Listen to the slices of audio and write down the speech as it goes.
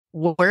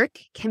work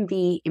can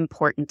be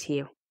important to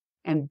you,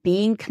 and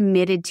being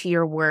committed to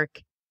your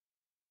work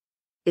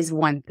is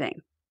one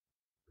thing.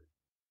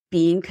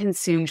 Being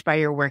consumed by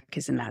your work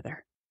is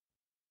another.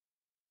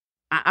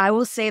 I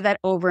will say that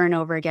over and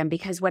over again,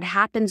 because what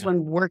happens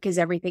when work is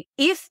everything,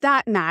 if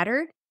that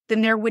mattered,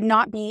 then there would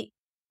not be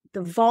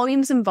the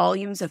volumes and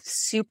volumes of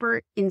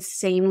super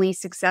insanely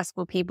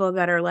successful people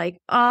that are like,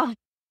 oh,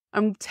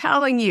 I'm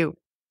telling you,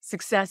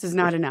 success is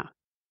not enough.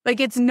 Like,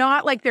 it's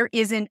not like there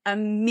isn't a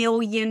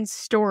million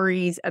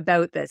stories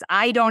about this.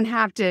 I don't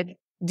have to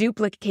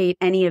duplicate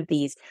any of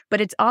these,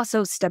 but it's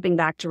also stepping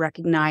back to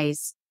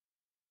recognize,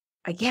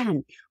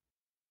 again,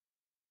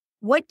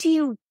 what do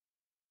you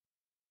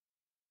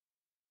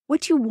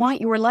want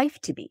your life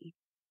to be?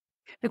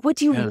 Like, what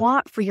do you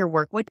want for your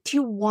work? What do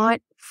you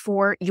want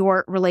for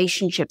your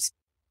relationships?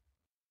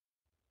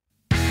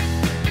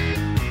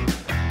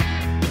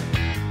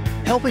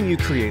 Helping you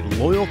create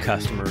loyal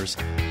customers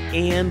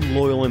and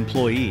loyal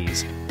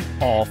employees,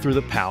 all through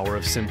the power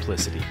of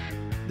simplicity.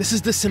 This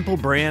is the Simple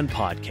Brand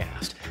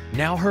Podcast,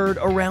 now heard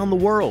around the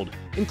world,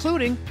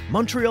 including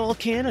Montreal,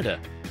 Canada.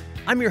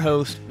 I'm your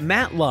host,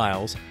 Matt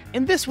Lyles,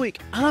 and this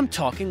week I'm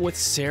talking with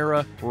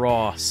Sara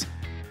Ross.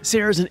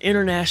 Sara's an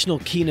international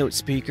keynote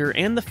speaker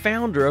and the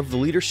founder of the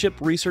leadership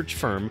research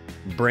firm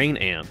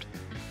BrainAMPED.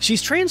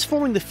 She's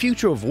transforming the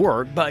future of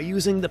work by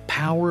using the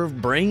power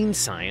of brain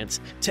science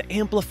to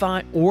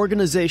amplify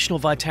organizational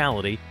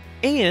vitality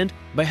and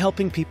by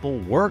helping people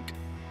work,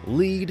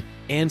 lead,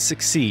 and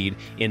succeed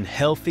in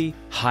healthy,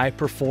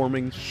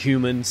 high-performing,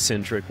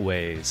 human-centric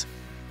ways.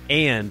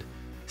 And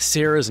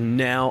Sara's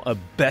now a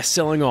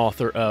best-selling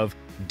author of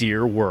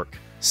Dear Work,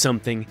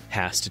 Something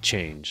Has to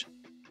Change.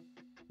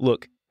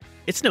 Look,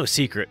 it's no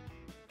secret.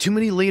 Too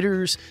many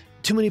leaders,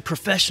 too many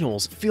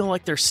professionals feel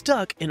like they're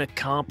stuck in a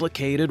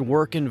complicated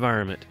work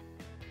environment.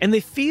 And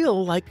they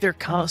feel like they're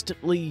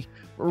constantly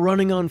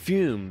running on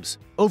fumes,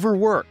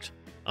 overworked,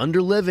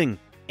 underliving,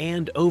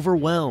 and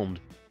overwhelmed.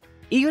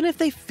 Even if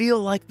they feel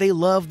like they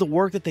love the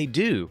work that they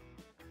do,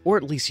 or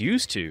at least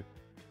used to.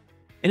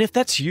 And if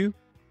that's you,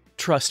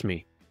 trust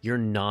me, you're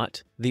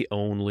not the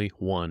only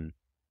one.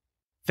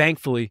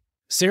 Thankfully,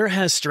 Sara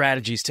has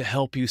strategies to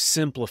help you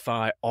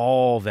simplify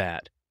all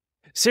that.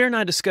 Sara and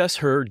I discuss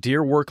her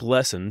Dear Work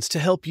lessons to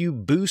help you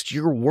boost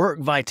your work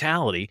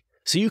vitality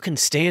so you can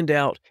stand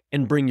out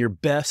and bring your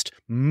best,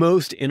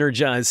 most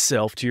energized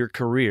self to your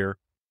career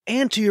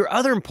and to your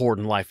other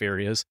important life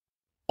areas,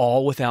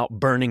 all without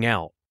burning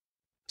out.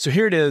 So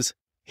here it is.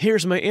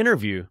 Here's my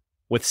interview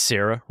with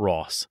Sara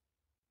Ross.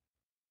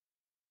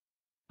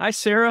 Hi,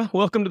 Sara.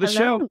 Welcome to the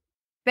show.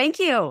 Thank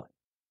you.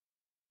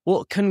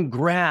 Well,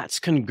 congrats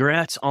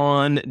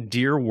on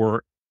Dear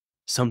Work.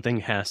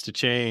 Something has to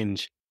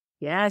change.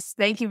 Yes,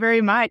 thank you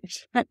very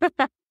much.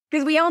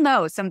 Because we all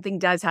know something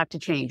does have to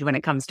change when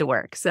it comes to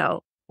work.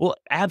 So, well,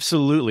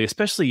 absolutely.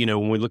 Especially,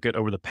 when we look at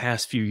over the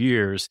past few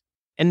years.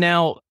 And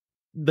now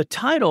the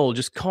title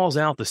just calls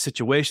out the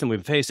situation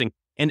we've been facing.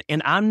 And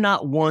I'm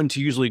not one to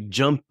usually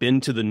jump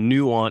into the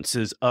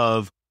nuances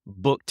of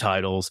book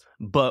titles.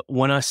 But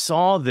when I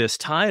saw this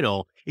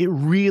title, it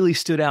really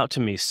stood out to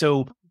me.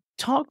 So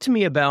talk to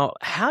me about,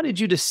 how did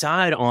you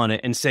decide on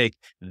it and say,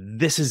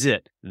 this is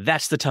it?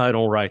 That's the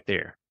title right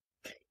there.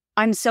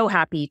 I'm so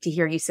happy to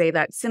hear you say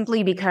that,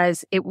 simply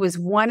because it was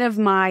one of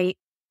my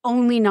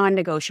only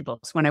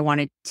non-negotiables when I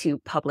wanted to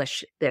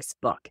publish this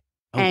book.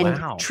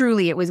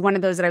 Truly, it was one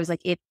of those that I was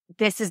like,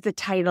 this is the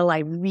title I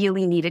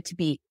really need it to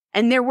be.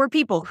 And there were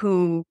people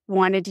who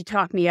wanted to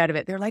talk me out of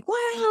it. They're like,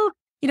 well,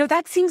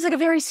 that seems like a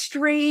very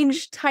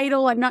strange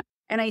title. And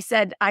I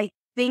said, I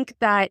think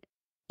that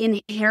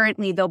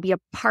inherently there'll be a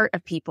part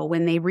of people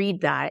when they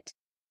read that,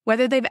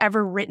 whether they've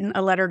ever written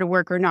a letter to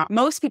work or not.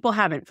 Most people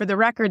haven't. For the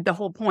record, the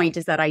whole point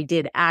is that I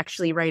did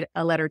actually write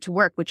a letter to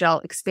work, which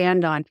I'll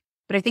expand on.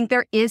 But I think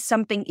there is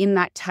something in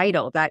that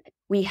title that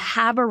we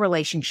have a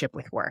relationship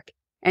with work.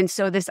 And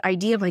so this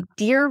idea of like,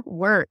 Dear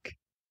Work,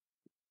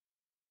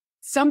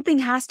 something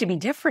has to be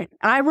different.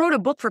 I wrote a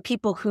book for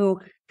people who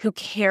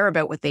care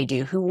about what they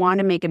do, who want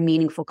to make a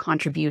meaningful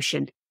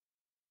contribution,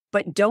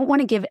 but don't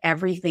want to give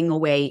everything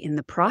away in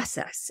the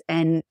process.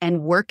 And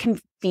work can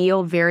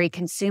feel very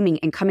consuming.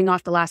 And coming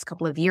off the last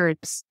couple of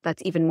years,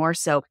 that's even more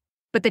so.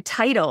 But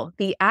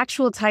the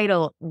actual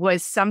title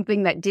was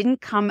something that didn't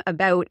come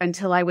about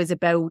until I was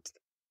about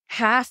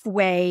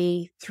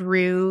halfway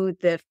through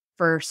the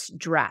first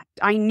draft.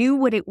 I knew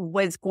what it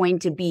was going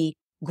to be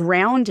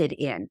grounded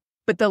in,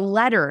 but the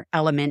letter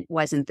element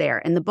wasn't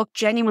there. And the book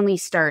genuinely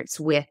starts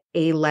with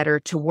a letter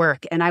to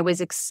work. And I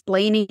was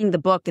explaining the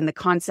book and the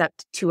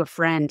concept to a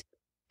friend.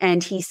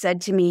 And he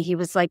said to me, he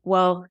was like,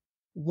 well,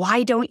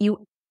 why don't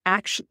you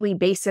actually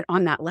base it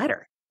on that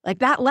letter? Like,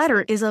 that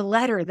letter is a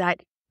letter that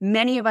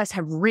many of us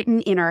have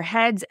written in our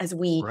heads as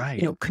we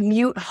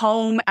commute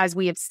home, as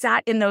we have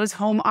sat in those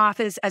home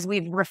office, as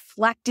we've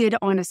reflected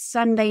on a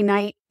Sunday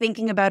night,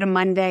 thinking about a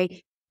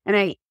Monday.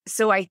 And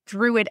so I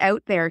threw it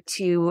out there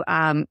to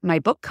my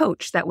book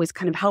coach that was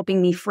kind of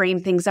helping me frame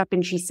things up.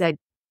 And she said,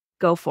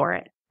 go for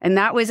it. And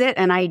that was it.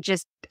 And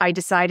I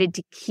decided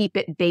to keep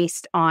it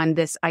based on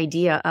this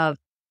idea of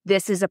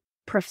this is a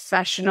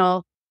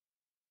professional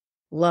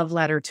love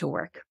letter to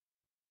work.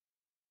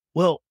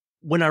 Well,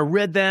 when I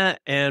read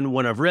that and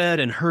when I've read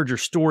and heard your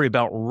story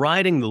about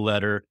writing the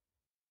letter,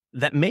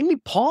 that made me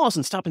pause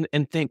and stop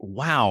and think,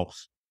 wow,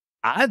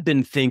 I've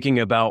been thinking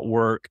about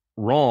work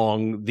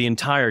wrong the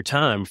entire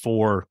time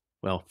for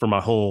my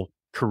whole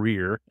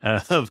career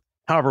of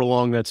however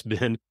long that's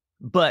been.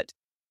 But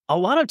a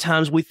lot of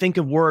times we think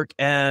of work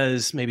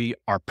as maybe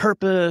our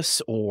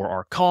purpose or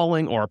our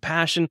calling or our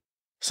passion.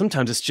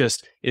 Sometimes it's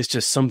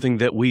just something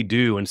that we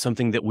do and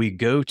something that we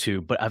go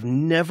to, but I've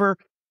never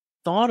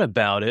thought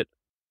about it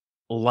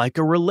like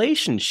a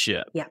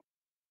relationship. Yeah.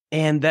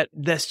 And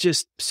that's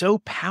just so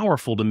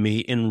powerful to me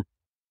in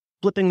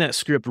flipping that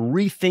script,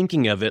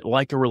 rethinking of it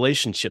like a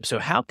relationship. So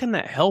how can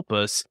that help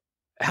us?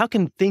 How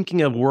can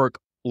thinking of work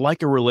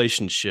like a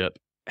relationship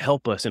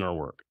help us in our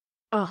work?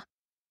 Oh,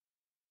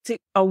 it's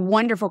a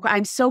wonderful,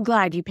 I'm so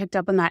glad you picked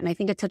up on that. And I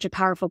think it's such a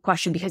powerful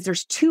question because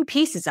there's two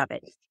pieces of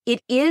it.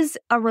 It is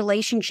a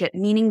relationship,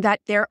 meaning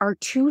that there are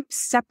two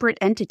separate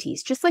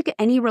entities. Just like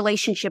any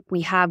relationship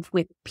we have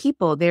with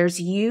people, there's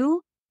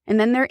you and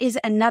then there is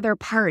another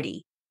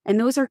party. And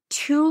those are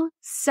two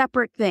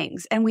separate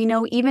things. And we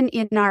know even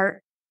in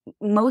our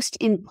most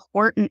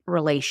important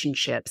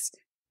relationships,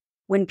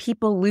 when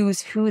people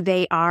lose who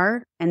they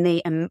are and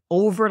they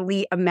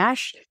overly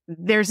enmesh,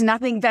 there's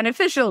nothing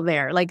beneficial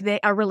there. Like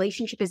a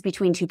relationship is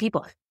between two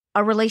people.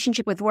 A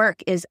relationship with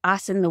work is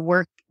us and the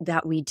work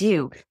that we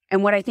do.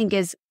 And what I think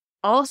is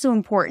also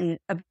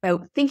important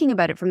about thinking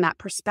about it from that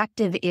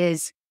perspective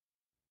is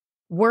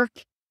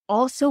work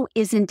also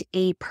isn't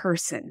a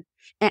person.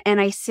 And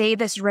I say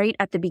this right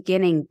at the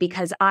beginning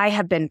because I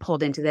have been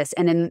pulled into this.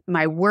 And in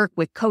my work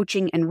with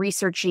coaching and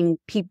researching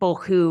people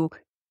who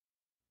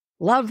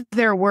love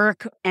their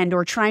work and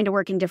or trying to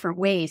work in different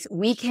ways,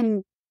 we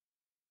can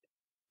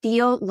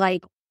feel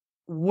like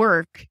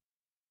work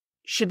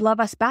should love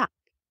us back.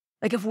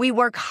 Like if we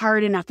work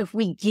hard enough, if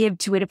we give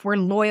to it, if we're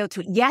loyal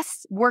to it.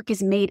 Yes, work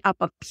is made up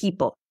of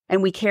people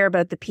and we care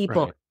about the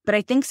people. Right. But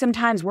I think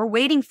sometimes we're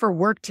waiting for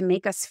work to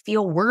make us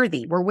feel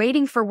worthy. We're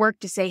waiting for work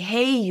to say,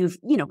 hey,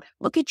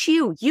 look at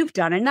you. You've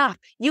done enough.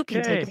 You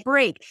can take a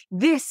break.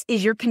 This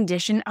is your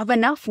condition of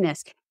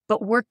enoughness.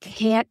 But work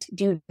can't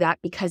do that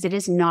because it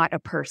is not a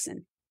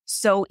person.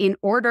 So in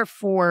order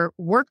for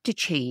work to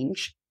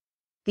change,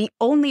 the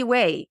only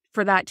way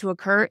for that to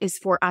occur is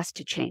for us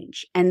to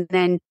change. And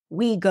then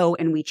we go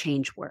and we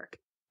change work.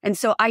 And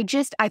so I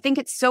think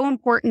it's so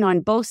important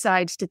on both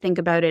sides to think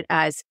about it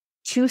as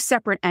two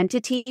separate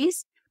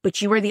entities,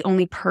 but you are the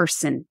only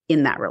person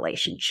in that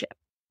relationship.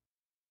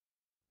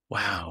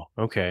 Wow.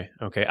 Okay.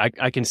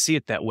 I can see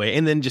it that way.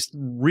 And then just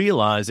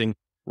recognizing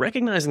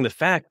the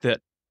fact that,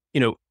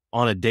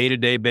 on a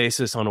day-to-day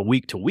basis, on a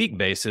week-to-week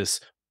basis,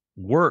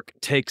 work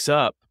takes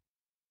up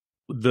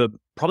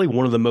probably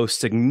one of the most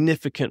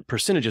significant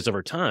percentages of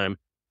our time.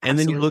 And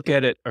Absolutely. Then you look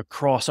at it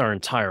across our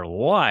entire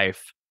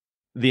life,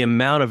 the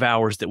amount of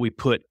hours that we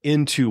put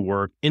into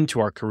work, into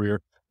our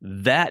career,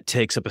 that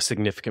takes up a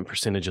significant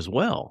percentage as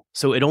well.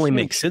 So it only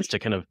makes sense to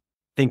kind of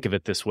think of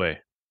it this way.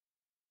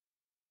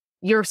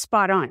 You're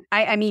spot on.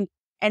 I mean,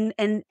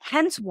 and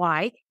hence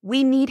why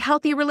we need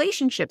healthy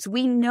relationships.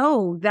 We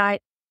know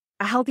that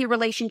a healthy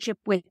relationship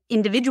with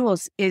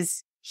individuals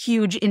is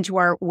huge into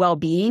our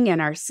well-being and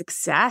our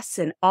success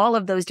and all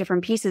of those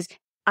different pieces.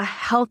 A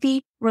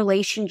healthy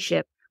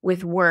relationship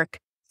with work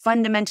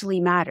fundamentally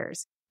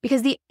matters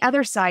because the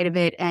other side of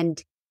it,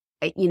 and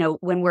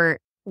when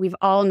we've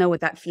all know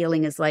what that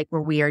feeling is like, where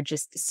we are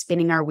just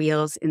spinning our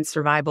wheels in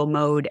survival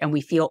mode and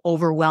we feel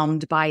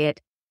overwhelmed by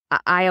it.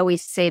 I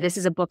always say this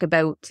is a book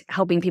about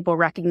helping people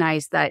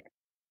recognize that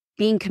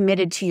being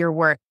committed to your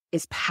work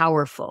is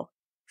powerful.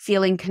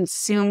 Feeling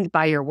consumed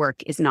by your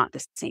work is not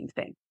the same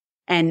thing.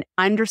 And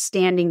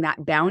understanding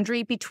that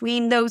boundary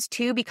between those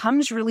two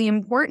becomes really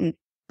important.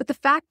 But the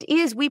fact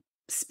is, we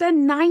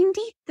spend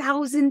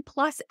 90,000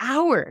 plus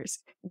hours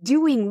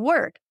doing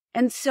work.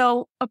 And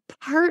so a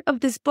part of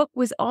this book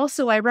was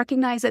also, I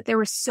recognize that there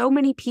were so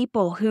many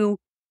people who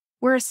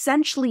were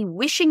essentially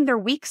wishing their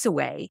weeks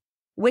away,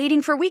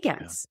 waiting for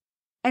weekends.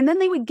 Yeah. And then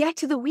they would get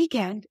to the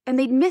weekend and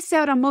they'd miss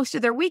out on most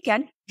of their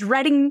weekend,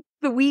 dreading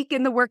the week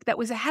and the work that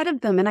was ahead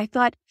of them. And I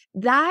thought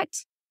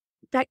that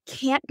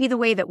can't be the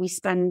way that we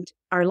spend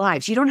our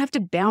lives. You don't have to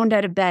bound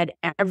out of bed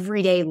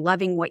every day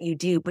loving what you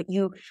do, but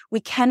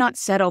we cannot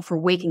settle for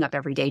waking up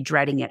every day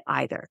dreading it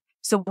either.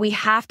 So we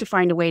have to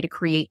find a way to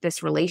create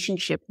this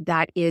relationship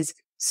that is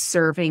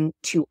serving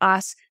to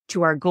us,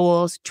 to our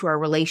goals, to our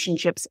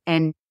relationships,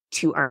 and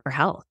to our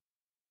health.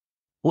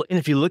 Well, and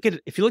if you look at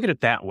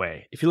it that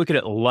way, if you look at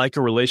it like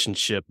a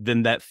relationship,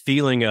 then that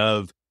feeling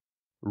of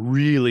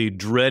really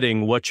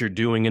dreading what you're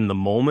doing in the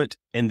moment,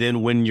 and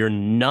then when you're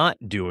not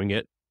doing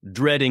it,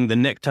 dreading the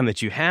next time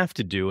that you have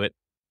to do it,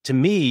 to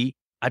me,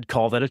 I'd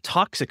call that a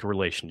toxic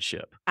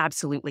relationship.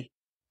 Absolutely.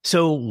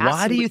 So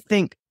why do you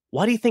think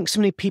so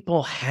many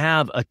people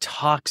have a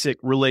toxic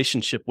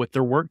relationship with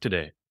their work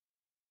today?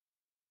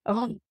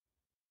 Oh,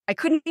 I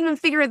couldn't even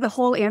figure the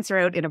whole answer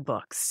out in a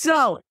book.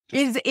 So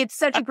it's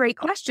such a great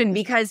question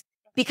because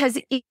because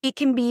it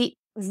can be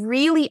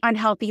really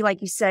unhealthy,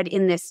 like you said,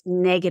 in this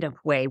negative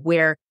way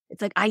where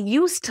it's like, I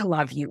used to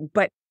love you,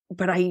 but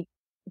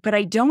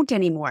I don't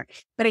anymore.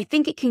 But I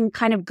think it can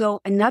kind of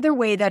go another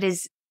way that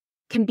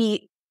can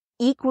be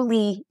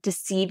equally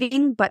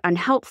deceiving, but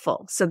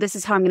unhelpful. So this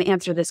is how I'm going to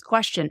answer this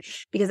question,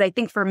 because I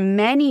think for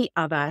many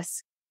of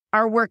us,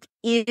 our work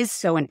is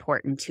so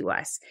important to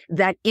us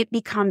that it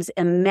becomes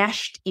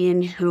enmeshed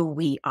in who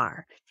we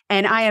are.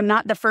 And I am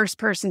not the first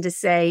person to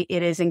say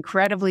it is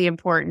incredibly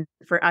important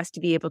for us to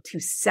be able to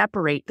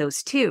separate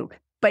those two.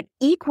 But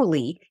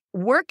equally,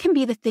 work can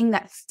be the thing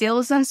that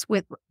fills us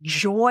with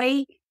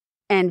joy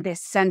and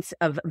this sense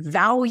of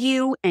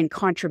value and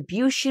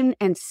contribution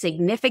and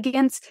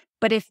significance.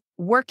 But if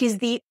work is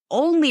the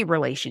only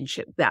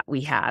relationship that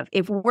we have,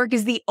 if work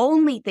is the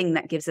only thing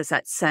that gives us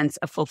that sense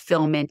of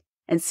fulfillment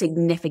and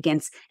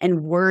significance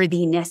and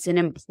worthiness and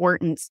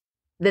importance,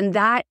 then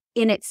that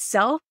in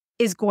itself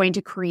is going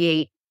to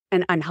create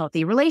an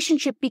unhealthy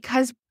relationship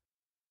because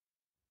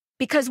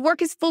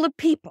work is full of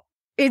people.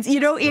 It's,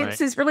 it's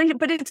this relationship,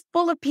 but it's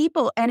full of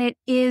people and it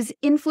is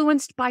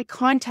influenced by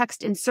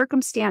context and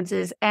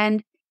circumstances.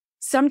 And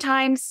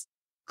sometimes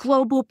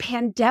global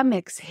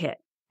pandemics hit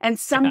and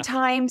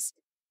sometimes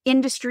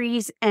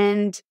industries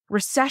and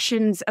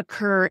recessions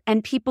occur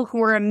and people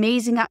who are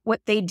amazing at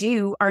what they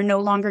do are no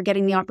longer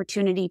getting the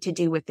opportunity to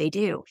do what they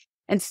do.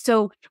 And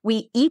so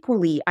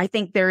I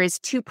think there is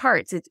two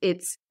parts.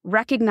 It's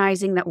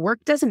recognizing that work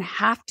doesn't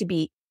have to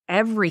be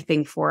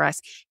everything for us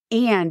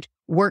and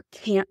work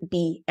can't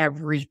be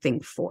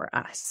everything for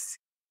us,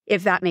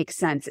 if that makes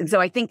sense. And so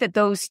I think that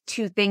those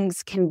two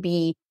things can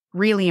be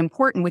really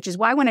important, which is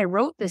why when I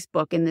wrote this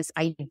book and this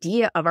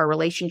idea of our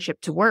relationship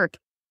to work,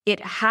 it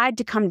had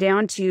to come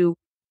down to,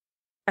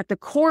 at the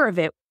core of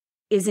it,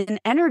 is an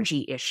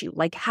energy issue,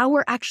 like how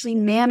we're actually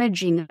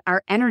managing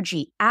our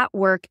energy at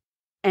work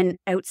and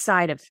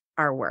outside of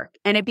our work.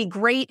 And it'd be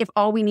great if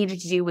all we needed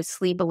to do was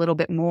sleep a little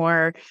bit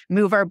more,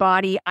 move our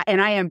body.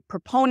 And I am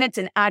proponents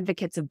and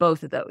advocates of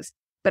both of those.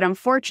 But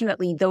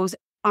unfortunately, those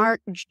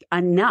aren't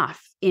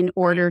enough in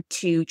order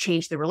to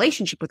change the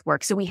relationship with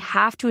work. So we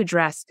have to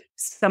address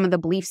some of the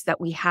beliefs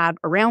that we have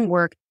around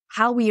work,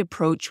 how we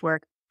approach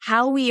work,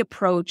 how we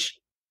approach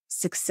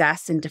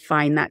success and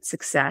define that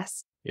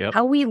success,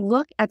 how we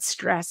look at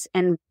stress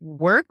and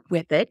work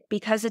with it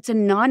because it's a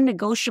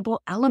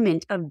non-negotiable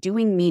element of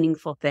doing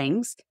meaningful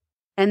things.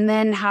 And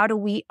then how do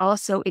we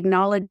also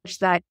acknowledge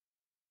that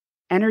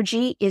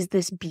energy is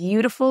this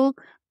beautiful,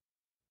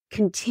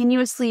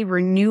 continuously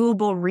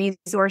renewable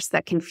resource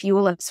that can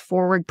fuel us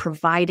forward,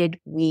 provided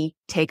we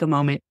take a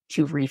moment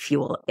to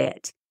refuel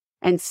it.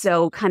 And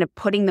so kind of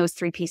putting those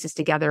three pieces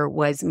together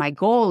was my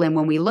goal. And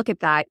when we look at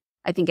that,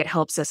 I think it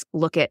helps us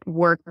look at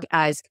work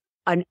as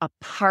a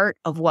part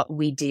of what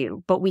we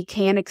do, but we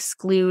can't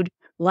exclude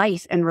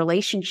life and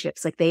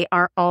relationships. Like they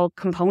are all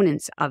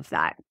components of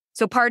that.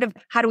 So part of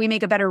how do we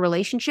make a better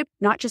relationship,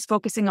 not just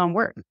focusing on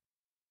work.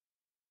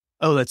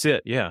 Oh, that's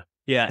it. Yeah.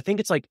 Yeah. I think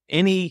it's like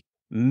any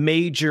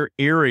major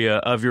area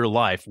of your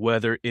life,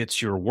 whether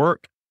it's your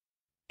work,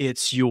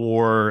 it's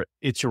your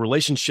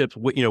relationship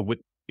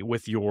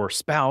with your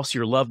spouse,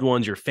 your loved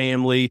ones, your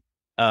family,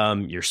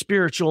 your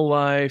spiritual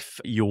life,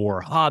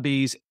 your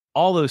hobbies,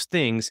 all those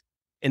things.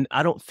 And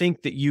I don't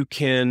think that you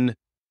can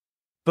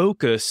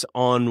focus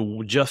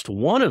on just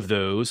one of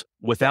those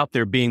without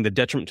there being the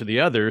detriment to the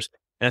others.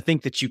 And I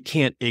think that you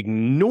can't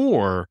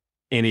ignore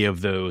any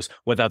of those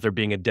without there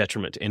being a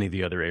detriment to any of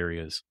the other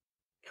areas.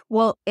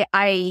 Well,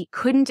 I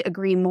couldn't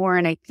agree more.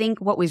 And I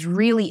think what was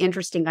really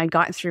interesting, I'd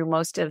gotten through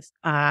most of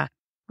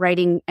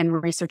writing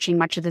and researching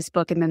much of this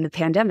book, and then the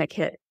pandemic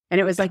hit.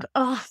 And it was like,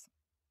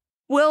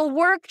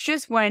 work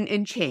just went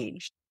and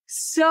changed.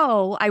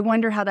 So I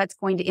wonder how that's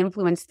going to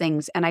influence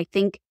things. And I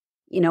think,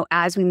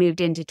 as we moved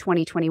into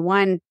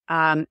 2021,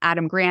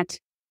 Adam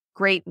Grant,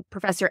 great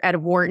professor out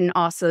of Wharton,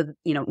 also,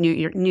 New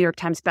York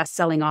Times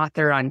bestselling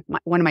author on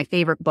one of my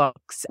favorite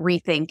books,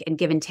 Rethink and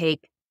Give and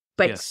Take.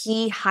 But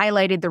he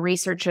highlighted the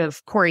research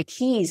of Corey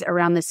Keyes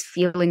around this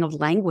feeling of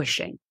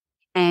languishing.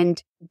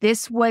 And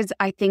this was,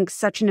 I think,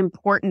 such an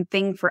important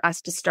thing for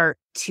us to start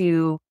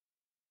to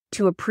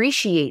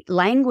appreciate.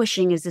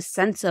 Languishing is a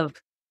sense of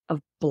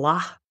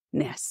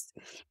blahness.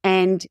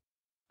 And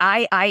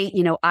I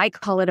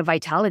call it a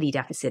vitality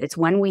deficit. It's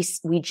when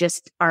we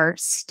just are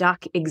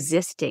stuck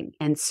existing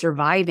and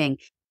surviving.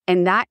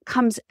 And that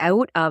comes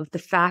out of the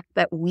fact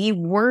that we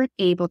weren't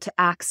able to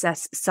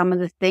access some of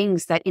the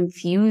things that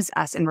infuse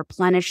us and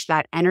replenish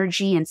that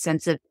energy and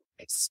sense of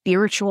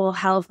spiritual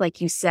health, like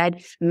you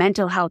said,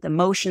 mental health,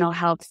 emotional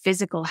health,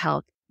 physical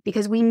health,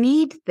 because we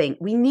need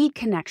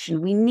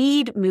connection, we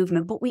need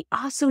movement, but we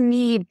also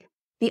need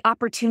the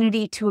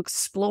opportunity to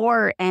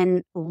explore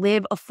and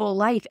live a full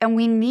life. And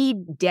we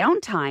need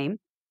downtime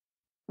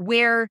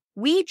where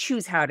we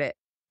choose how to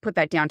put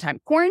that downtime.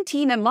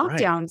 Quarantine and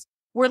lockdowns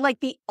were like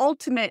the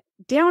ultimate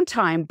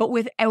downtime, but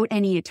without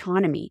any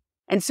autonomy.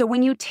 And so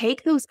when you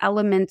take those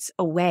elements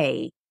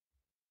away,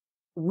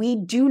 we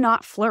do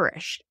not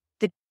flourish.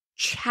 The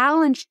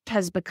challenge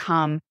has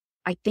become,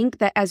 I think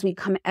that as we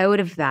come out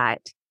of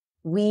that,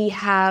 we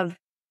have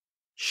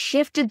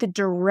shifted the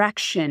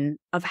direction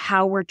of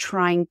how we're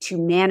trying to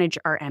manage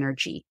our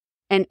energy.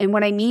 And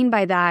what I mean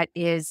by that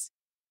is,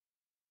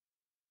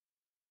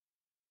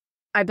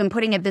 I've been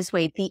putting it this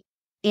way: the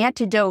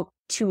antidote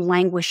to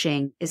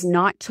languishing is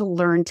not to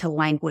learn to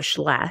languish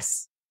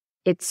less.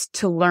 It's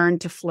to learn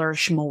to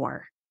flourish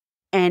more.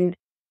 And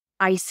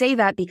I say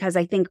that because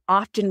I think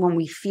often when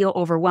we feel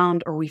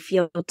overwhelmed or we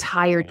feel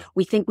tired,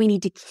 we think we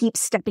need to keep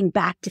stepping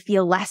back to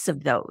feel less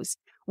of those.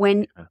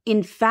 When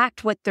in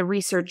fact, what the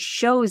research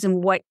shows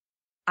and what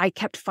I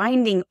kept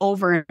finding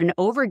over and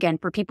over again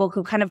for people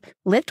who kind of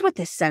lived with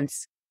this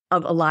sense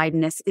of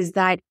aliveness is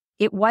that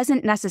it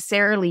wasn't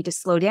necessarily to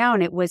slow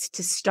down. It was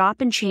to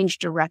stop and change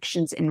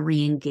directions and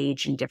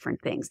re-engage in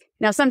different things.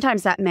 Now,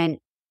 sometimes that meant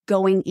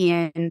going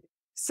in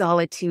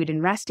solitude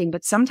and resting,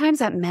 but sometimes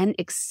that meant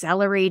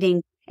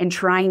accelerating and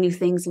trying new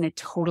things in a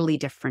totally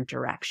different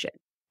direction.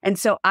 And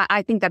so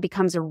I think that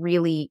becomes a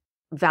really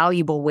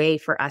valuable way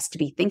for us to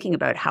be thinking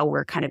about how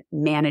we're kind of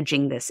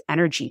managing this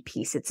energy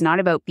piece. It's not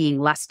about being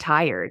less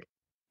tired.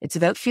 It's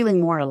about feeling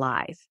more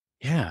alive.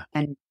 Yeah.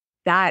 And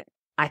that,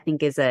 I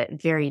think, is a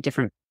very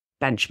different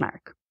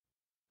benchmark.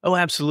 Oh,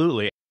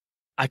 absolutely.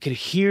 I could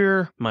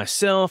hear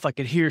myself, I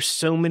could hear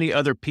so many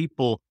other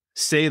people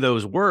say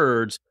those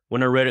words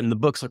when I read it in the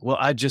books, like, well,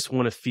 I just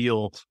want to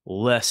feel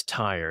less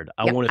tired.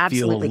 I want to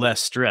feel less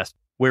stressed.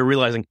 We're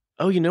realizing,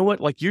 oh, you know what?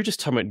 Like, you're just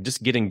talking about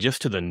just getting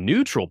just to the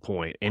neutral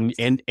point, and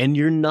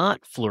you're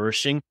not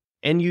flourishing,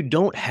 and you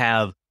don't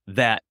have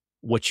that,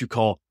 what you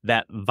call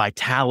that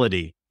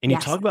vitality. And you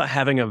talk about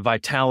having a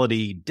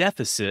vitality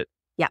deficit.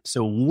 Yeah.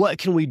 So what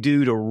can we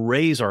do to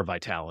raise our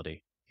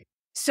vitality?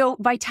 So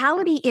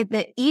vitality is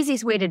the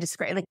easiest way to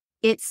describe, like,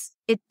 it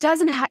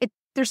doesn't have,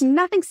 there's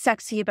nothing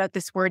sexy about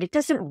this word. It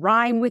doesn't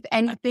rhyme with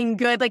anything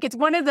good. Like, it's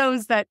one of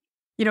those that,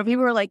 people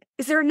were like,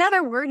 is there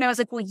another word? And I was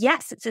like, well,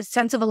 yes, it's a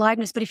sense of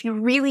aliveness. But if you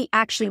really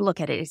actually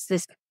look at it,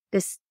 it's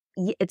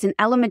it's an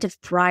element of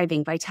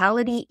thriving.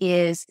 Vitality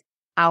is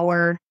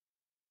our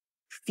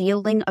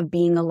feeling of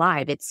being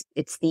alive. It's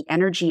the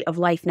energy of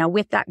life. Now,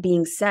 with that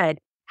being said,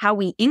 how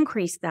we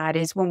increase that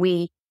is when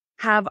we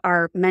have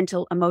our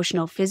mental,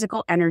 emotional,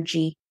 physical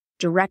energy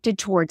directed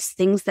towards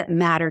things that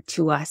matter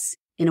to us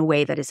in a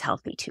way that is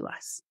healthy to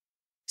us.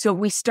 So if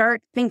we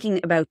start thinking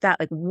about that,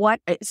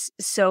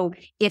 so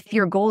if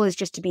your goal is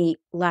just to be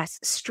less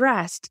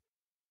stressed,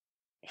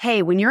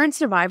 hey, when you're in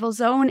survival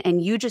zone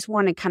and you just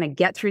want to kind of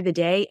get through the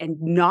day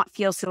and not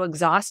feel so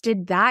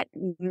exhausted, that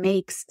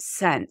makes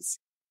sense.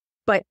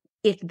 But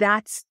if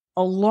that's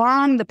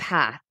along the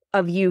path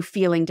of you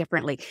feeling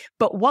differently,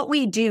 but what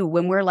we do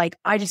when we're like,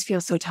 I just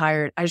feel so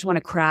tired, I just want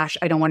to crash,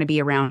 I don't want to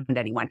be around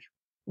anyone,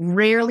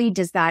 rarely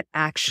does that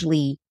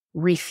actually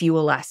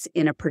refuel us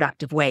in a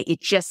productive way. It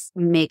just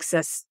makes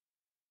us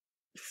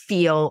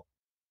feel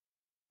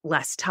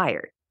less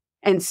tired.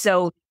 And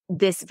so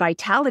this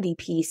vitality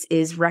piece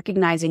is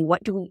recognizing,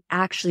 what do we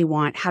actually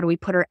want? How do we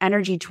put our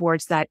energy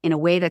towards that in a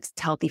way that's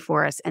healthy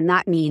for us? And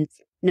that means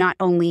not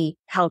only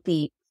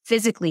healthy,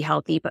 physically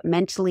healthy, but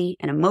mentally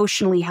and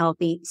emotionally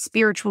healthy,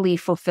 spiritually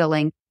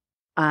fulfilling,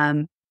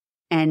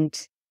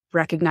 and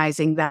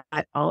recognizing that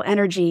all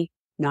energy,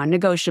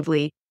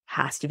 non-negotiably,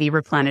 has to be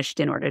replenished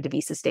in order to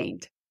be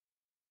sustained.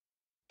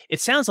 It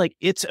sounds like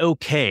it's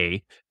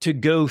okay to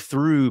go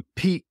through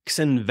peaks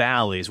and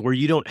valleys where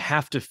you don't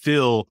have to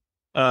feel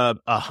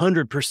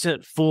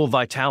 100% full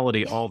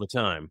vitality all the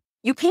time.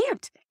 You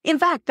can't. In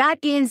fact, that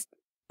is,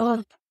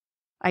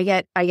 I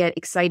get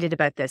excited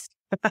about this.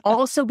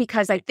 Also,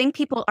 because I think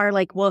people are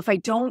like, well, if I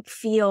don't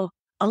feel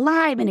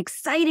alive and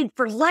excited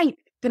for life,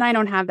 then I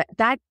don't have that.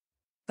 That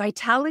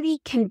vitality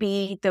can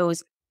be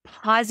those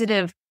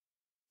positive,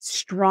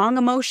 strong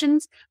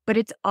emotions, but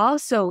it's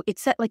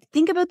that, like,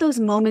 think about those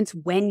moments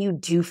when you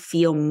do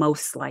feel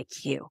most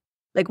like you.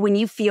 Like when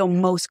you feel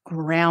most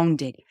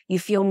grounded, you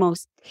feel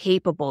most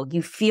capable,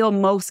 you feel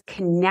most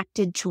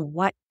connected to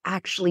what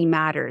actually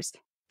matters.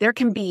 There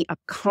can be a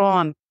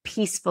calm,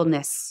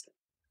 peacefulness,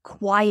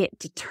 quiet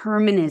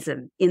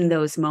determinism in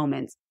those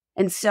moments.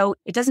 And so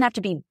it doesn't have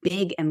to be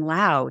big and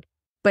loud,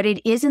 but it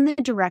is in the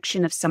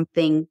direction of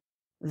something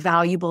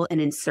valuable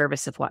and in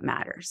service of what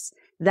matters.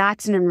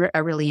 That's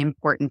a really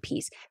important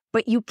piece.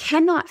 But you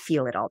cannot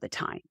feel it all the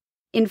time.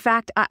 In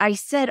fact, I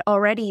said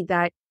already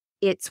that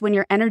it's when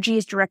your energy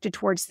is directed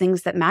towards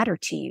things that matter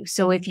to you.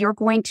 So if you're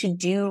going to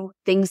do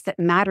things that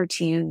matter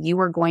to you, you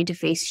are going to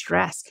face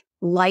stress.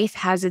 Life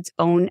has its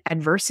own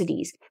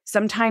adversities.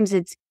 Sometimes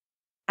it's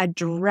a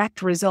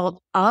direct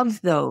result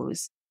of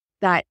those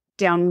that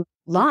down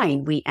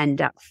line we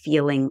end up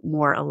feeling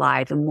more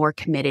alive and more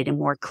committed and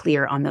more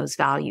clear on those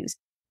values.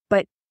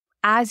 But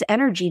as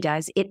energy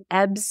does, it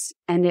ebbs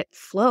and it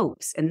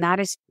flows. And that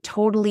is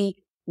totally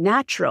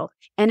natural.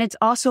 And it's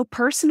also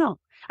personal.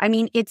 I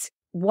mean, it's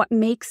what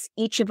makes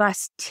each of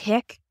us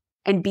tick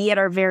and be at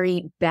our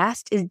very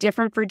best is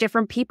different for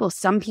different people.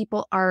 Some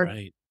people are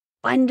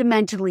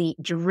fundamentally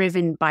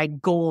driven by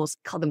goals,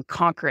 call them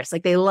conquerors.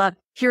 Like they love,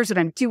 here's what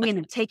I'm doing,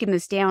 I'm taking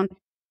this down.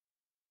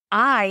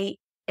 I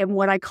am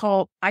what I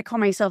call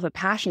myself a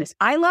passionist.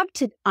 I love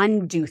to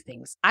undo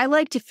things. I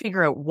like to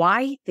figure out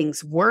why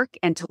things work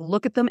and to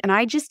look at them. And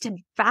I just am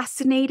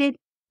fascinated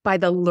by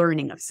the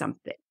learning of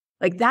something.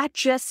 Like that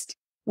just,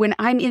 when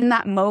I'm in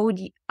that mode,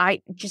 I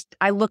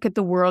look at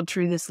the world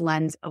through this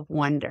lens of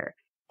wonder.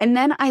 And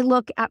then I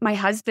look at my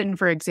husband,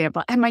 for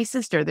example, and my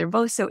sister. They're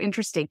both so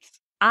interesting.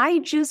 I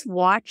just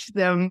watch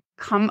them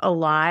come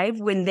alive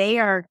when they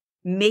are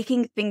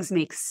making things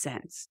make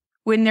sense,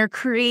 when they're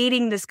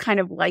creating this kind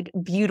of like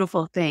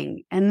beautiful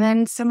thing. And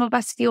then some of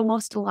us feel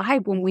most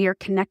alive when we are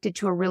connected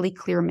to a really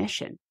clear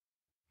mission.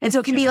 And so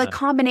it can be like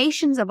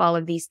combinations of all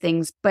of these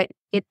things, but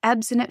it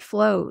ebbs and it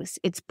flows.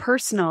 It's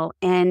personal.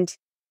 And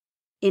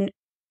in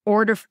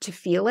order to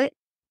feel it,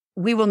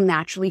 we will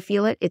naturally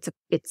feel it. It's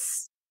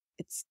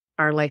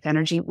our life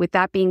energy. With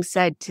that being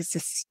said, to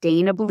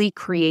sustainably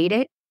create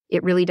it,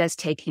 it really does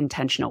take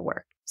intentional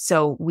work.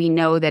 So we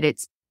know that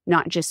it's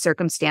not just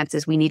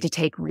circumstances. We need to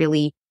take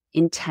really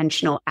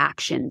intentional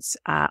actions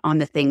on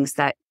the things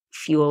that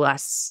fuel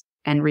us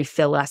and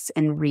refill us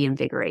and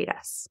reinvigorate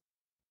us.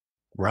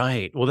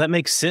 Right. Well, that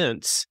makes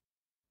sense.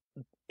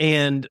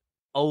 And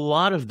a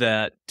lot of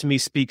that to me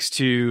speaks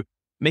to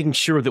making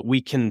sure that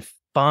we can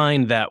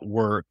find that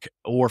work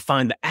or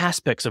find the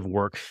aspects of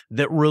work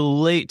that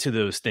relate to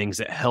those things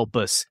that help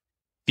us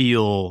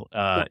feel,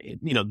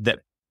 that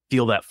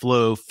feel that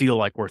flow, feel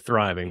like we're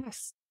thriving.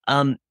 Yes.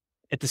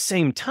 At the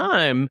same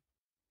time,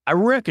 I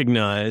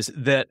recognize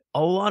that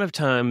a lot of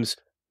times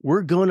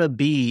we're going to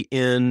be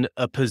in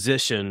a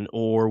position,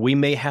 or we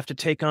may have to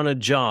take on a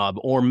job,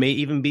 or may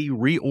even be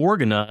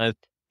reorganized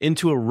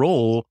into a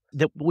role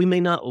that we may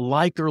not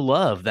like or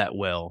love that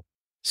well.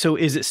 So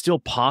is it still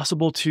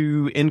possible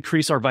to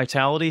increase our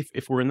vitality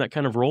if we're in that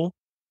kind of role?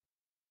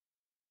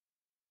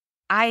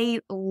 I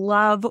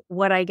love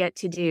what I get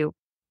to do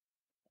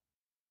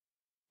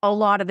a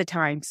lot of the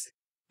times.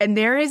 And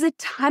there is a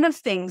ton of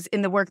things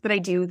in the work that I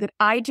do that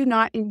I do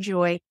not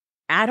enjoy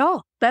at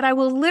all, that I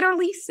will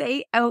literally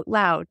say out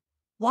loud.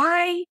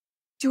 Why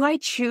do I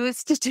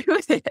choose to do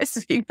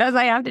this? Because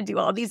I have to do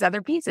all these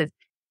other pieces.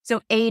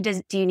 So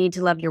do you need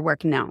to love your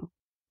work? No.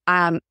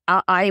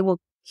 I will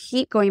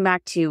keep going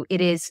back to, it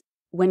is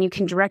when you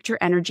can direct your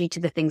energy to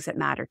the things that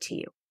matter to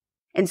you.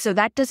 And so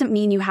that doesn't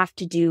mean you have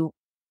to do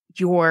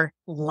your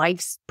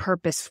life's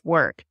purpose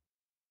work,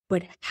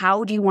 but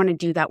how do you want to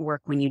do that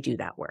work when you do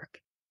that work?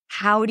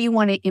 How do you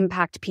want to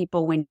impact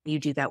people when you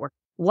do that work?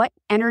 What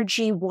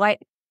energy, what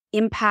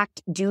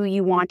impact do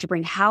you want to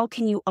bring? How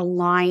can you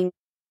align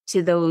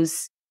to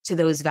those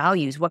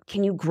values? What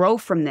can you grow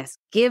from this,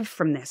 give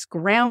from this,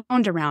 ground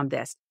around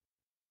this?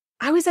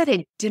 I was at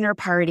a dinner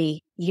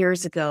party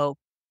years ago,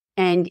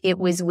 and it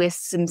was with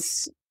some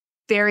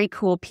very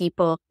cool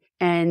people.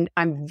 And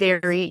I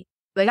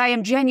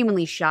am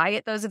genuinely shy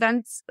at those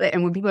events.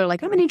 And when people are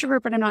like, I'm an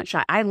introvert, but I'm not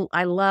shy.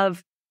 I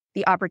love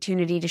the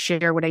opportunity to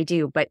share what I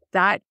do. But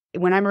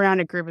when I'm around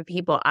a group of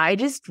people, I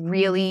just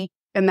really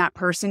am that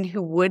person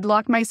who would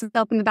lock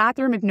myself in the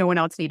bathroom if no one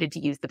else needed to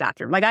use the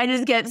bathroom. Like I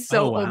just get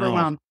so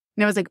overwhelmed.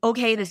 And I was like,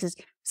 okay, this is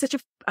such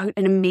an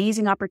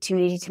amazing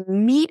opportunity to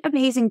meet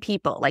amazing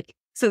people. Like,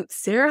 so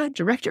Sara,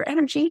 direct your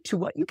energy to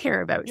what you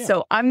care about. Yeah.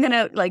 So I'm going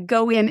to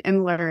go in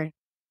and learn.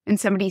 And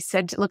somebody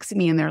looks at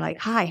me and they're like,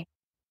 hi,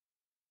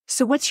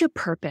 so what's your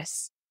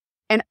purpose?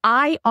 And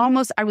I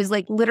was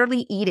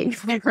literally eating.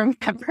 I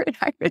remember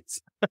I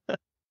was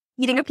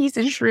eating a piece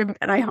of shrimp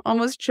and I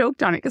almost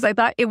choked on it because I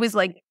thought they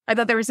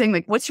were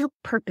saying what's your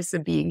purpose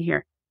of being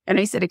here? And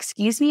I said,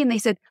 excuse me. And they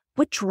said,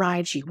 what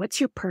drives you? What's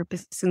your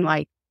purpose in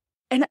life?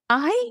 And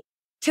I,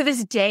 to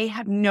this day,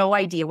 have no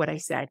idea what I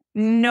said.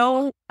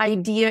 No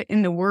idea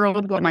in the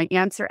world what my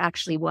answer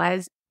actually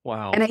was.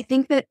 Wow. And I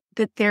think that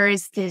there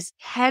is this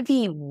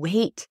heavy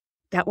weight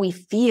that we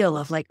feel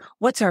of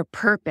what's our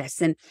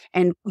purpose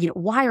and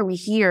why are we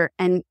here?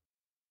 And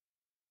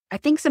I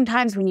think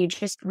sometimes when you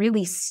just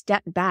really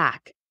step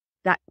back,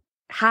 that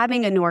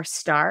having a North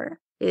Star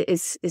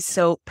is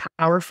so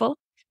powerful.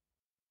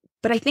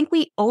 But I think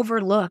we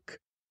overlook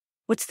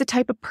what's the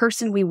type of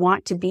person we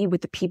want to be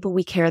with the people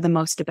we care the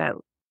most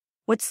about.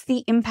 What's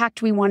the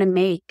impact we want to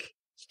make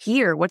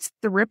here? What's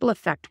the ripple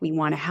effect we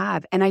want to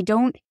have? And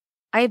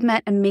I have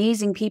met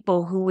amazing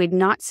people who would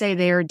not say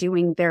they are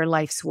doing their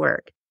life's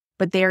work,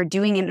 but they are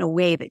doing it in a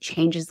way that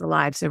changes the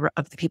lives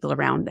of the people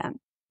around them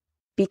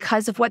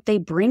because of what they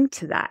bring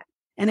to that.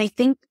 And I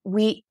think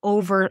we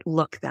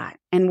overlook that,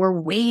 and we're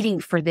waiting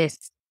for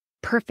this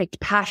perfect,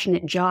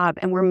 passionate job,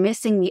 and we're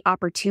missing the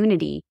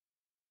opportunity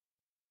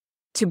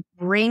to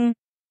bring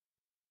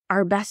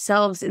our best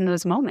selves in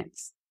those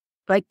moments.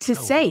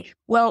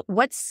 Well,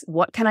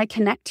 what can I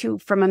connect to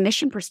from a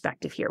mission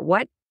perspective here?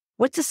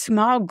 What's a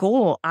small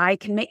goal I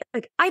can make?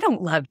 I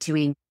don't love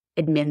doing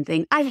admin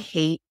thing. I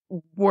hate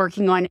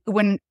working on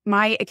when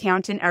my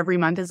accountant every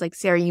month is like,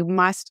 Sara, you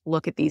must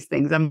look at these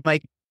things. I'm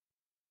like,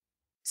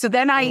 so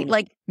then I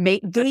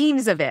make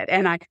games of it.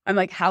 And I'm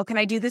like, how can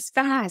I do this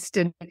fast?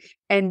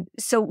 And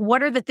so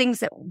what are the things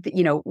that,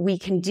 we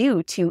can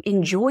do to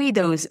enjoy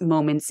those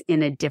moments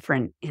in a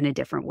different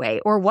way?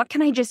 Or what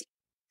can I just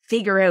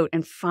figure out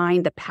and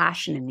find the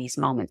passion in these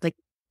moments. Like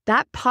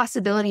that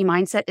possibility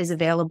mindset is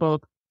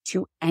available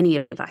to any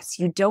of us.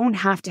 You don't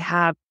have to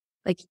have,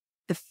 like,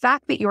 the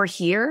fact that you're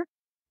here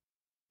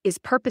is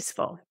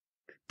purposeful.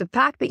 The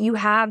fact that you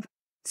have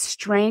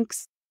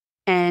strengths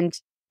and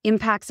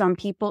impacts on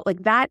people,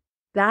 like that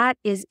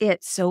is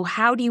it. So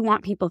how do you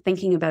want people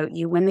thinking about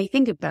you when they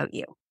think about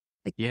you?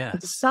 Like,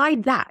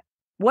 decide that.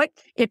 What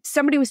if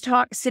somebody was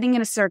sitting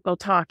in a circle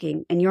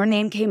talking and your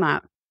name came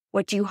up,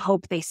 what do you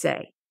hope they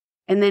say?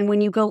 And then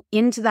when you go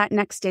into that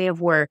next day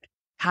of work,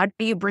 how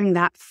do you bring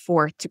that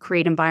forth to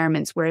create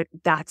environments where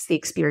that's the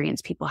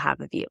experience people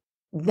have of you?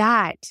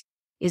 That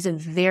is a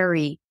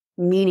very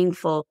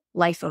meaningful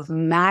life of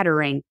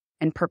mattering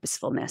and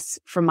purposefulness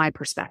from my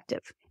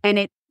perspective. And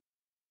it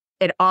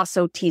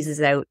also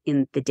teases out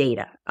in the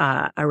data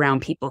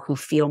around people who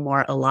feel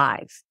more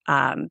alive.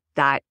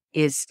 That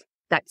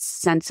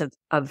sense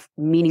of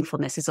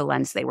meaningfulness is a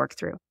lens they work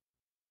through.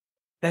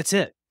 That's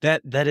it.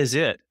 That is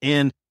it.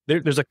 And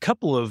there's a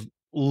couple of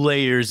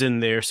layers in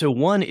there. So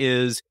one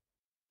is,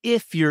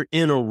 if you're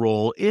in a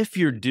role, if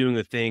you're doing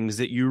the things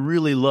that you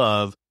really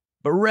love,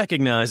 but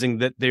recognizing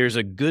that there's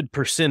a good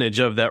percentage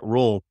of that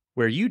role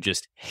where you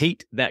just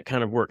hate that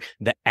kind of work,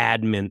 the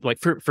admin, like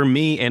for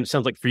me, and it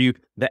sounds like for you,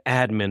 the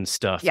admin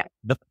stuff,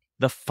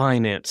 the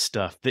finance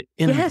stuff, the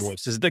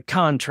invoices, the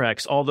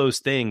contracts, all those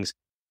things.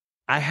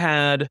 I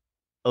had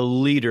a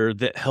leader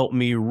that helped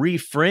me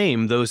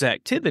reframe those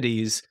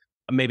activities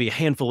maybe a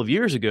handful of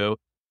years ago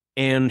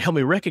and helped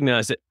me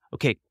recognize that,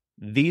 okay,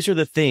 these are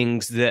the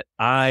things that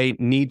I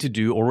need to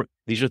do, or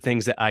these are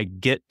things that I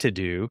get to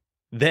do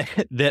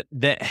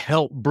that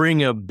help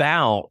bring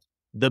about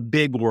the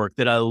big work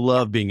that I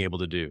love being able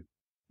to do.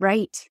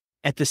 Right.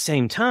 At the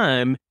same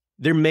time,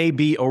 there may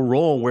be a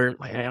role where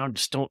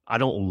I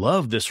don't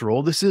love this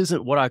role. This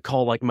isn't what I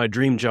call like my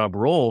dream job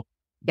role.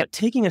 But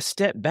taking a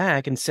step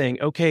back and saying,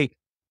 okay,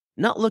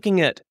 not looking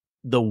at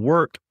the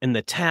work and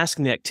the task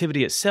and the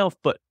activity itself,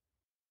 but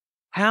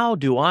how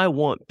do I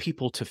want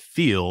people to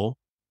feel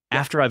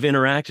after I've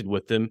interacted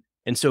with them?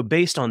 And so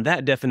based on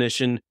that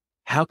definition,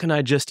 how can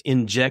I just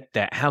inject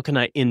that? How can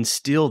I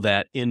instill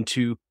that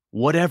into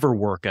whatever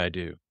work I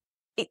do?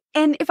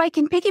 And if I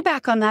can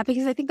piggyback on that,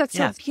 because I think that's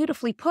so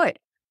beautifully put.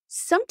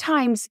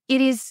 Sometimes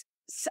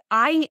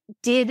I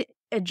did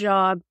a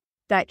job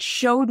that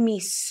showed me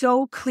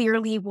so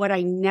clearly what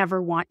I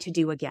never want to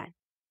do again.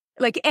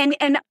 Like,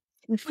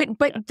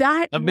 but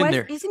that was,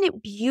 isn't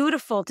it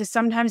beautiful to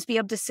sometimes be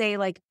able to say,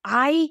 like,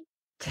 I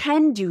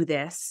can do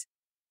this,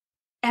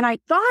 and I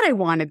thought I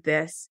wanted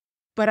this,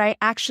 but I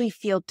actually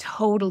feel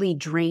totally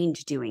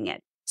drained doing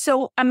it.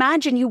 So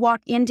imagine you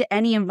walk into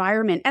any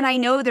environment, and I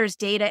know there's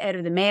data out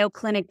of the Mayo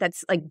Clinic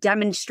that's like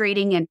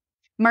demonstrating, and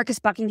Marcus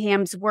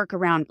Buckingham's work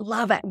around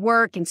love at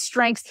work and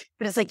strengths,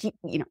 but it's like,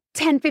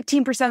 10,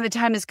 15% of the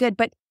time is good.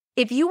 But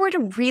if you were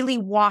to really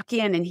walk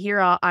in, and here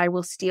I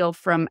will steal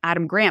from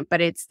Adam Grant, but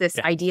it's this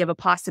idea of a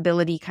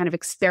possibility kind of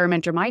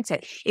experimenter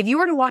mindset. If you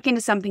were to walk into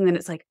something, then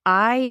it's like,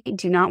 I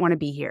do not want to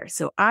be here.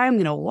 So I'm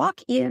going to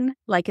walk in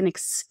like an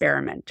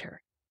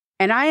experimenter,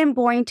 and I am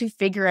going to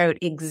figure out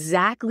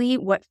exactly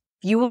what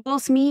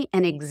fuels me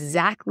and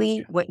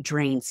exactly what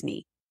drains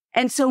me.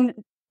 And so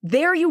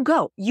there you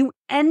go. You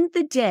end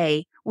the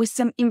day with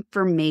some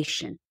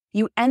information.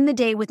 You end the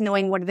day with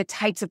knowing what are the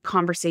types of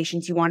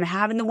conversations you want to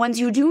have and the ones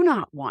you do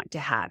not want to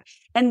have.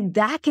 And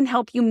that can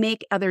help you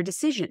make other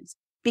decisions,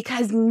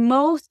 because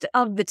most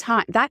of the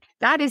time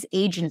that is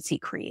agency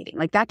creating.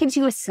 Like, that gives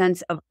you a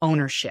sense of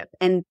ownership,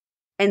 and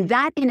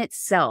that in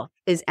itself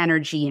is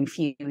energy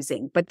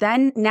infusing. But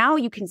then now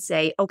you can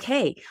say,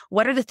 okay,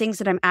 what are the things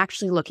that I'm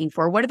actually looking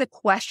for? What are the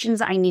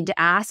questions I need to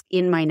ask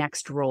in my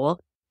next role?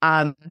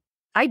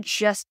 I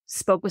just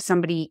spoke with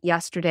somebody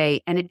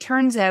yesterday, and it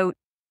turns out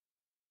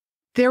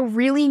they're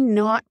really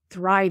not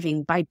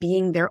thriving by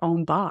being their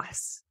own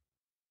boss.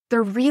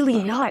 They're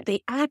really not.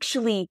 They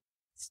actually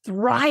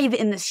thrive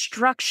in the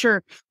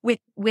structure with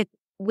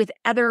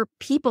other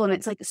people. And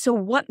it's like, so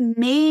what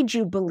made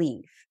you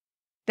believe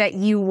that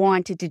you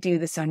wanted to do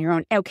this on your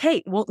own?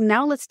 Okay, well,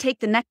 now let's take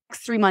the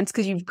next 3 months,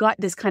 because you've got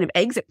this kind of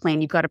exit plan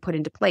you've got to put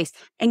into place,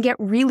 and get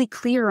really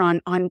clear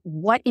on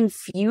what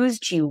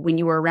infused you when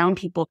you were around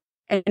people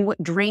and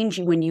what drained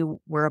you when you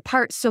were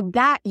apart, so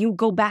that you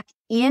go back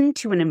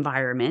into an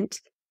environment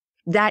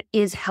that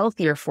is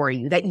healthier for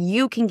you, that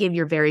you can give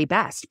your very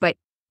best. But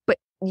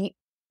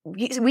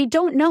we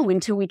don't know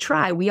until we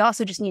try. We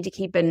also just need to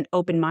keep an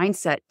open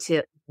mindset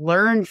to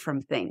learn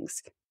from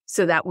things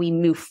so that we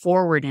move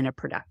forward in a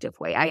productive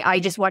way. I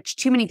just watch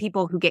too many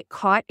people who get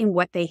caught in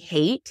what they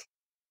hate,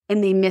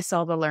 and they miss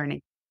all the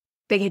learning.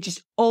 They get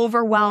just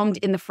overwhelmed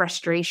in the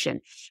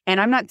frustration. And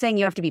I'm not saying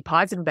you have to be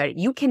positive about it.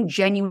 You can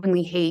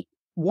genuinely hate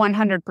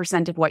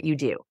 100% of what you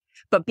do,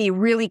 but be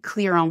really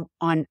clear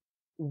on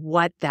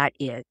what that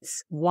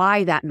is,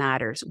 why that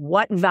matters,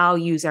 what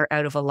values are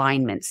out of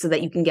alignment, so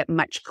that you can get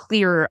much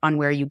clearer on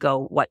where you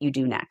go, what you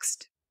do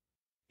next.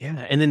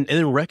 Yeah. And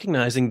then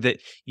recognizing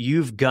that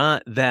you've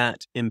got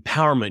that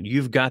empowerment,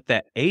 you've got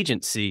that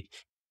agency,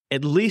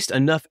 at least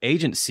enough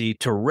agency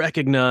to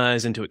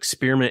recognize and to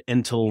experiment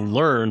and to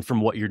learn from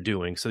what you're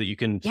doing so that you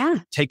can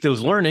take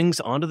those learnings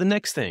onto the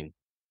next thing.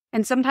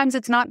 And sometimes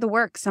it's not the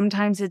work.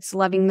 Sometimes it's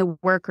loving the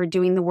work or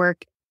doing the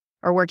work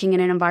or working in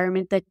an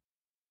environment that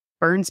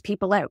burns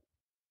people out.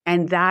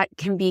 And that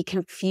can be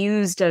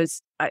confused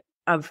as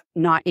of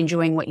not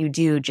enjoying what you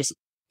do. Just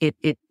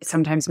it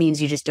sometimes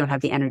means you just don't have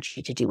the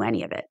energy to do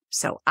any of it.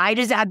 So I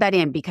just add that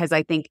in because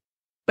I think,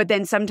 but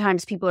then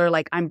sometimes people are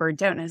like, I'm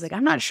burnt out. And I was like,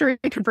 I'm not sure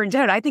you're burnt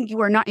out. I think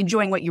you are not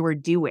enjoying what you are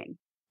doing.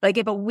 Like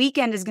if a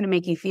weekend is going to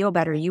make you feel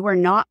better, you are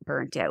not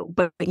burnt out,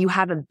 but you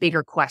have a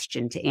bigger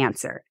question to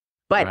answer.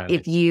 But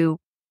if you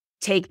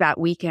take that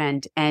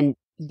weekend and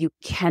you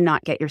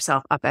cannot get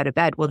yourself up out of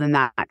bed, well, then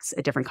that's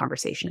a different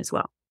conversation as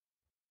well.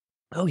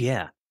 Oh,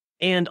 yeah.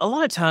 And a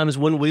lot of times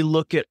when we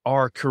look at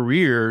our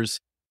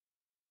careers,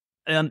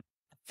 I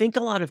think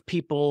a lot of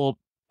people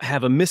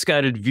have a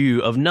misguided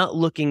view of not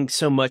looking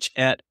so much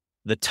at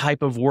the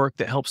type of work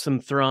that helps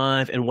them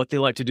thrive and what they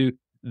like to do.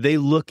 They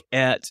look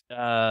at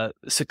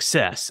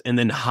success and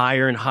then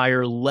higher and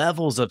higher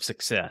levels of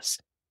success.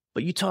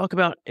 But you talk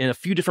about in a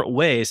few different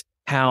ways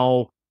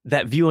how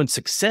that view on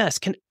success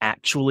can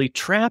actually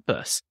trap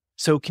us.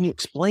 So can you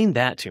explain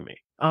that to me?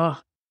 Oh,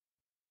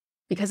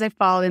 because I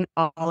fall in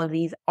all of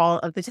these all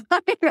of the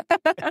time.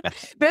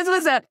 This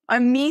was a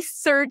me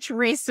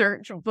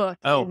research book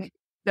in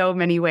so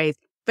many ways.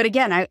 But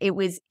again, it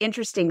was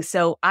interesting.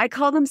 So I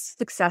call them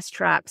success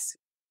traps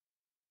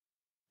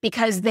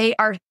because they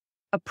are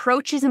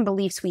approaches and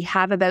beliefs we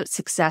have about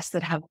success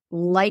that have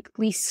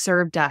likely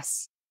served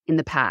us in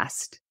the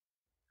past,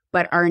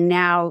 but are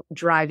now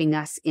driving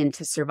us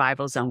into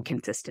survival zone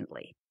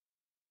consistently.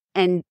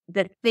 And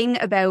the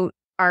thing about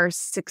our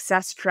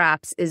success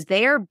traps is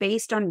they are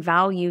based on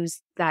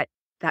values that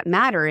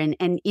matter. And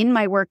in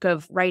my work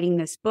of writing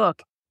this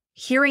book,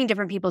 hearing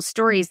different people's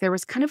stories, there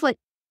was kind of like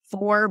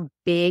 4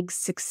 big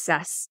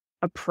success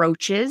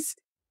approaches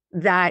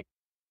that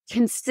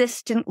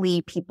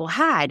consistently people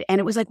had. And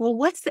it was like, well,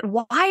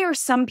 why are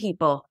some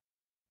people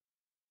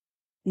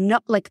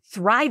not like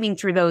thriving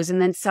through those? And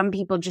then some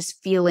people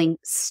just feeling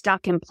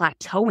stuck and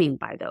plateauing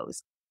by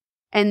those.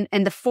 And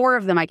the 4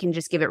 of them, I can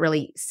just give it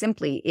really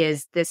simply,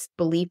 is this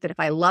belief that if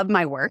I love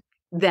my work,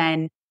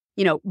 then,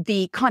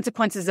 the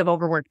consequences of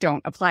overwork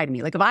don't apply to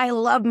me. Like if I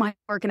love my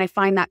work and I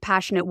find that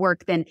passionate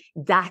work, then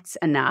that's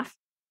enough.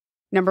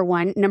 Number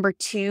 1. Number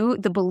 2,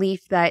 the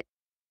belief that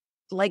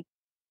like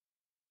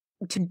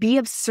to be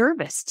of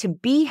service, to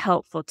be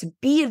helpful, to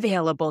be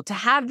available, to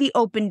have the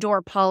open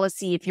door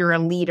policy if you're a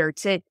leader,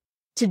 to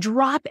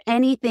drop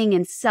anything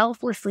and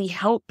selflessly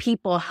help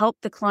people, help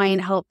the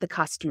client, help the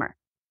customer.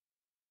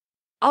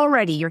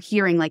 Already you're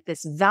hearing like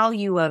this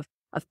value of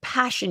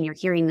passion. You're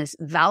hearing this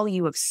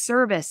value of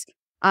service.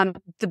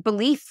 The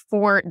belief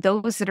for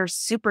those that are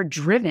super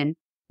driven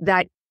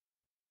that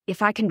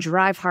if I can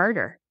drive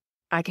harder,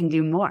 I can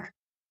do more,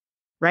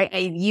 right?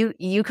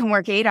 You can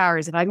work 8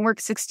 hours. If I can work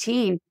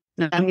 16,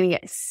 I'm going to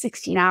get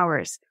 16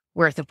 hours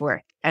worth of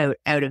work out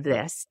of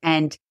this.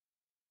 And,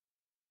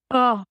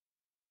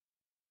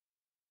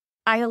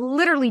 I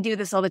literally do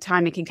this all the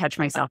time and can catch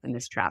myself in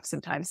this trap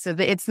sometimes. So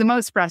it's the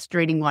most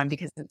frustrating one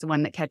because it's the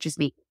one that catches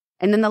me.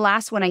 And then the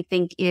last one I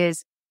think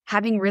is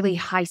having really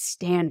high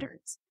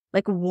standards,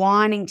 like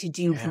wanting to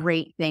do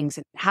great things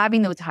and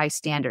having those high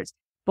standards.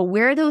 But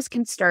where those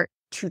can start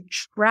to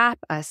trap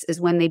us is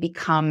when they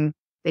become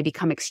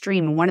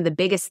extreme. And one of the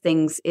biggest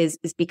things is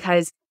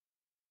because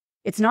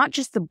it's not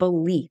just the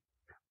belief.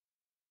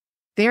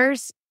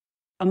 There's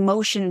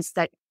emotions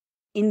that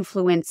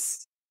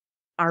influence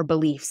our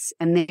beliefs.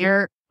 And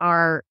there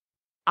are,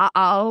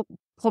 I'll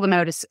pull them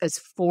out as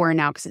 4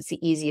 now because it's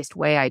the easiest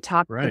way. I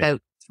talk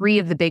about 3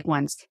 of the big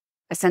ones: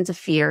 a sense of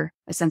fear,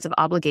 a sense of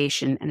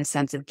obligation, and a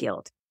sense of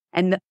guilt.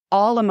 And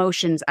all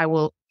emotions, I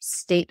will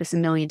state this a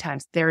million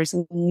times, there is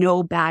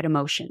no bad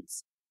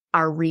emotions.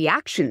 Our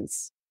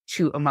reactions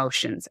to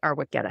emotions are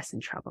what get us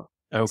in trouble.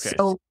 Okay.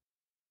 So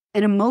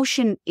an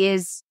emotion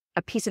is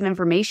a piece of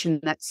information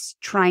that's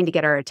trying to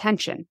get our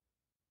attention.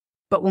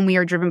 But when we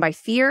are driven by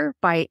fear,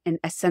 by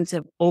a sense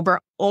of over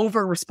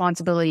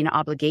responsibility and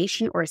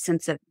obligation, or a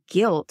sense of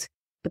guilt,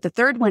 but the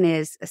third one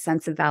is a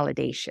sense of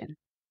validation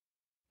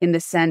in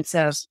the sense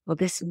of, well,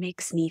 this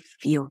makes me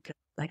feel good.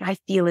 Like I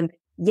feel,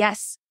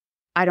 yes,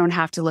 I don't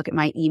have to look at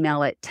my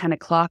email at 10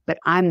 o'clock, but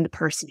I'm the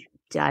person who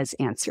does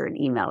answer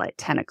an email at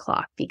 10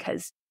 o'clock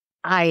because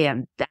I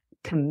am that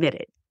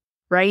committed,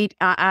 right?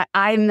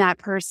 I'm that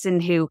person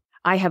who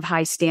I have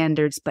high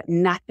standards, but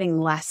nothing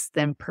less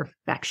than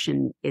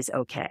perfection is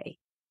okay.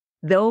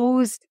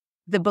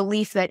 The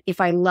belief that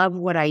if I love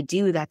what I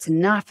do, that's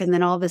enough. And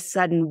then all of a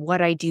sudden what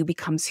I do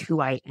becomes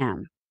who I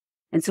am.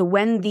 And so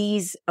when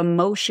these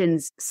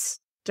emotions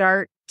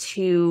start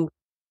to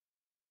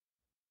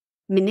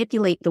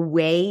manipulate the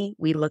way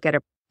we look at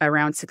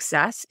around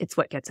success, it's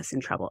what gets us in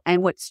trouble.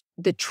 And what's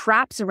the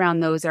traps around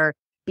those are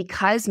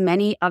because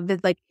many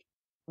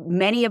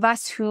of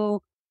us who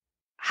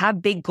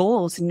have big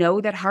goals know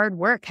that hard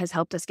work has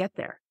helped us get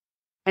there.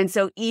 And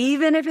so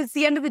even if it's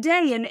the end of the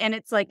day and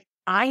it's like,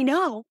 I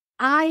know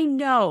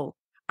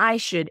I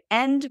should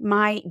end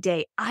my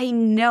day. I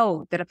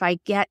know that if I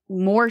get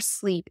more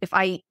sleep, if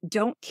I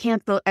don't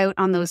cancel out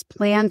on those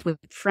plans with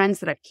friends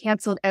that I've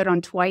canceled out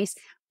on twice,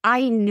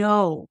 I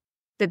know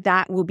that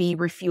that will be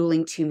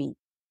refueling to me.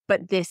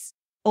 But this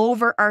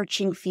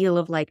overarching feel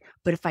of like,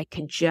 but if I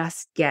could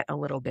just get a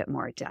little bit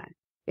more done,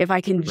 if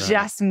I can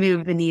just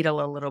move the needle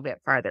a little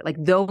bit farther, like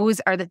those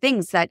are the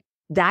things that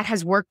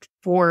has worked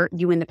for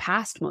you in the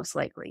past, most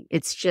likely.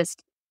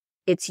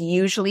 It's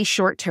usually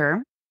short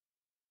term.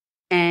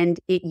 And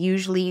it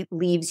usually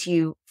leaves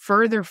you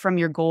further from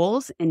your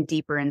goals and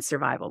deeper in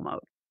survival mode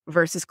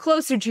versus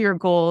closer to your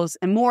goals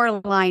and more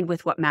aligned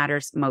with what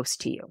matters most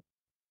to you.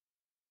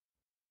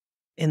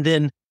 And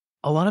then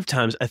a lot of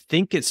times, I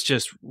think it's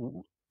just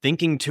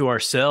thinking to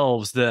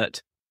ourselves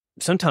that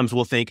sometimes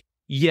we'll think,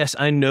 yes,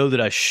 I know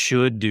that I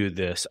should do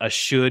this. I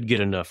should get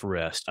enough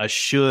rest. I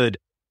should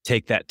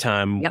take that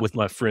time with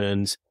my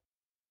friends.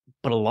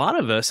 But a lot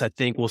of us, I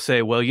think, will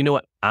say, well, you know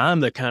what?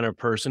 I'm the kind of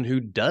person who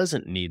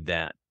doesn't need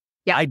that.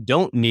 Yeah. I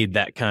don't need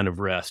that kind of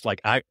rest.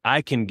 Like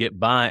I can get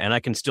by and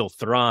I can still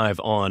thrive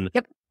on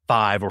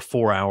 5 or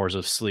 4 hours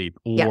of sleep,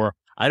 or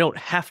I don't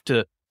have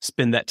to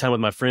spend that time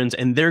with my friends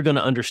and they're going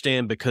to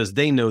understand because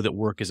they know that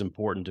work is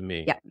important to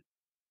me. Yeah.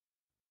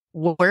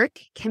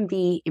 Work can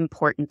be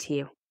important to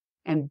you,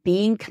 and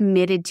being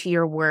committed to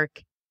your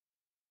work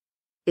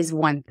is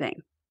one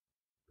thing.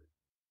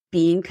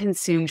 Being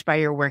consumed by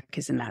your work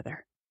is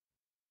another.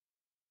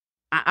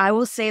 I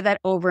will say that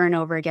over and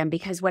over again,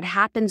 because what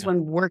happens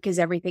when work is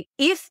everything,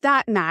 if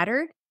that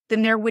mattered,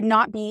 then there would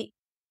not be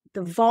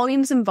the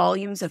volumes and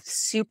volumes of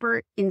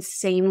super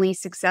insanely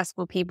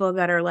successful people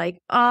that are like,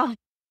 oh,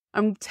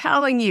 I'm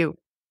telling you,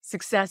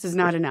 success is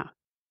not enough.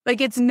 Like,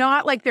 it's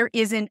not like there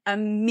isn't a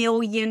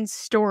million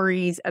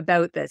stories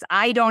about this.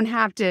 I don't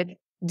have to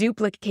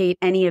duplicate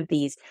any of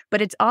these,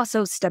 but it's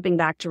also stepping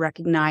back to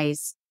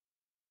recognize,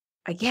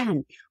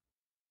 again,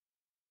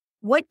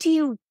 what do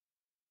you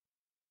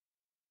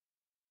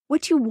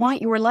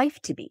want your life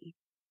to be?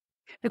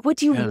 Like, what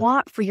do you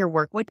want for your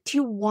work? What do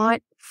you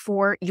want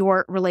for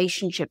your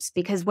relationships?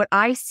 Because what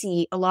I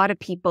see a lot of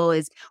people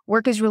is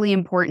work is really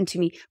important to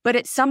me. But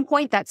at some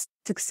point, that's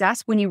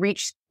success when you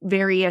reach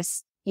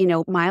various,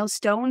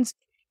 milestones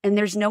and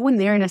there's no one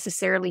there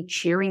necessarily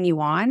cheering you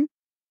on.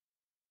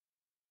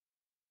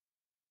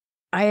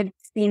 I had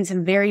seen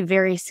some very,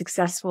 very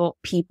successful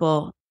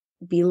people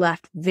be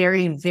left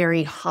very,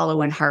 very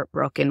hollow and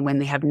heartbroken when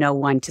they have no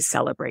one to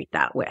celebrate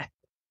that with.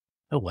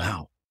 Oh,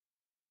 wow.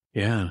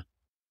 Yeah.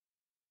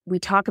 We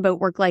talk about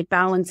work-life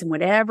balance and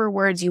whatever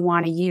words you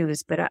want to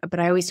use, but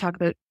I always talk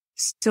about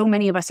so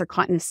many of us are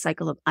caught in this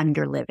cycle of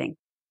underliving.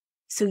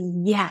 So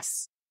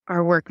yes,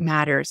 our work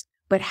matters,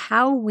 but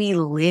how we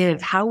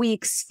live, how we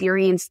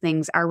experience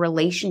things, our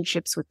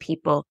relationships with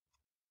people,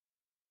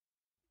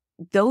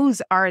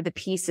 those are the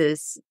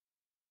pieces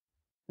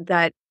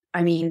that,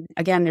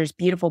 again, there's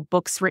beautiful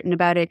books written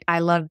about it. I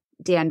love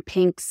Dan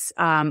Pink's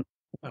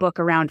book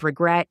around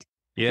regret.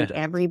 Yeah. I think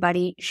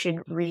everybody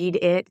should read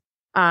it.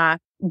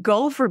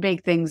 Go for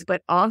big things,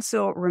 but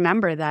also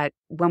remember that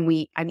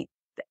when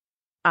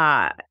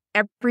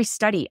every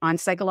study on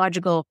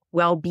psychological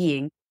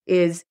well-being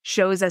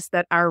shows us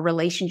that our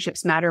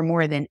relationships matter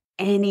more than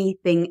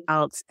anything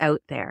else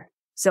out there.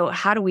 So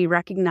how do we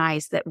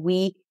recognize that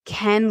we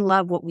can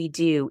love what we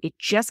do?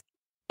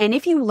 And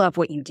if you love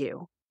what you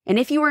do, and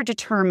if you are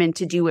determined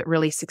to do it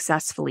really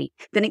successfully,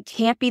 then it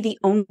can't be the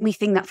only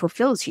thing that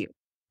fulfills you,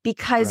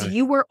 because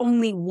you were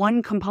only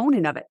one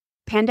component of it.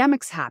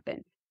 Pandemics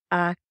happen.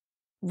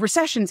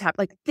 Recessions happen,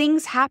 like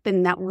things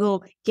happen that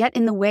will get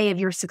in the way of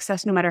your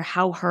success no matter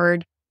how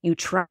hard you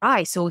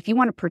try. So if you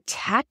want to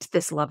protect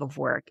this love of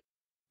work,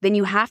 then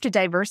you have to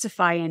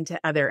diversify into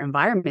other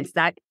environments.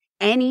 That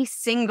any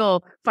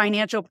single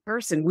financial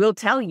person will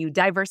tell you,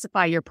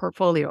 diversify your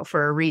portfolio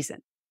for a reason.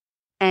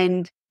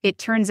 And it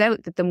turns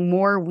out that the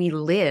more we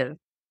live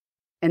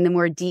and the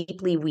more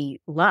deeply we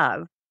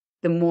love,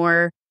 the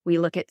more we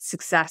look at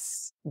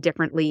success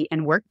differently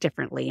and work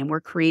differently. And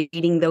we're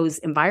creating those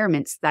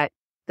environments that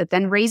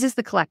then raises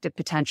the collective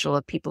potential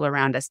of people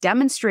around us,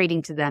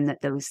 demonstrating to them that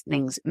those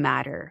things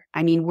matter.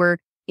 We're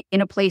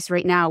in a place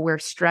right now where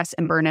stress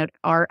and burnout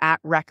are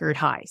at record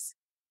highs,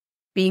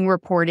 being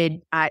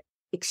reported at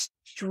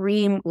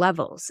extreme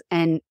levels.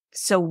 And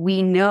so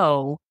we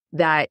know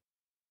that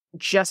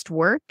just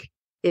work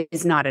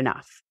is not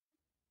enough.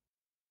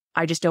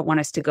 I just don't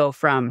want us to go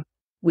from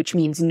which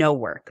means no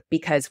work,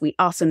 because we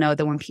also know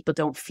that when people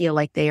don't feel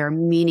like they are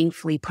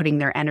meaningfully putting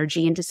their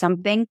energy into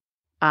something,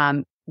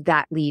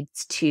 that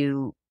leads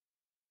to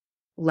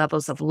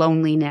levels of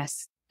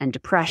loneliness and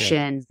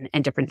depression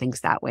and different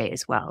things that way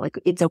as well. Like,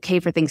 it's okay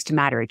for things to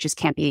matter. It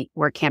just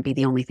work can't be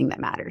the only thing that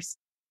matters.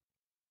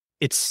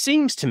 It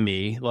seems to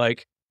me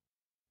like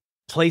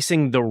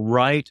placing the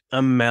right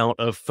amount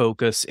of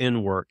focus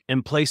in work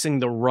and placing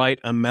the right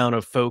amount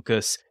of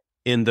focus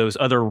in those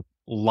other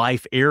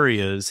life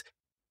areas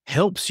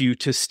helps you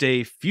to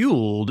stay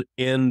fueled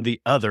in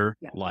the other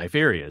life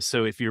areas.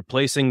 So if you're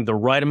placing the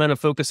right amount of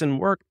focus in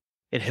work,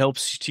 it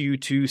helps you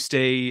to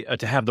stay,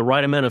 to have the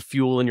right amount of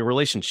fuel in your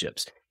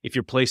relationships. If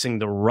you're placing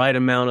the right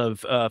amount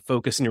of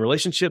focus in your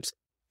relationships,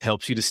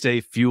 helps you to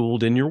stay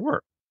fueled in your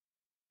work.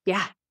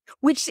 Yeah.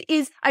 Which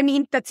is, I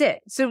mean, that's it.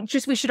 So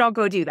just, we should all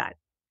go do that.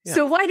 Yeah.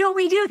 So why don't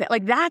we do that?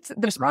 Like, that's the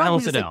just problem.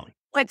 Balance it out. Like,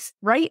 what's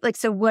right? Like,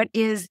 so what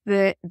is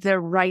the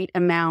right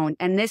amount?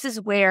 And this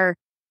is where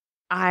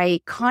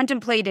I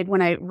contemplated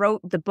when I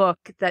wrote the book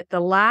that the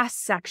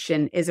last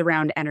section is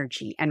around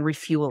energy and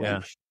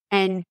refueling.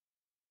 Yeah.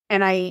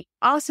 And I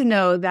also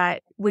know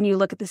that when you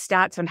look at the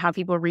stats on how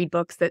people read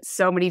books, that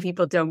so many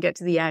people don't get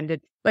to the end.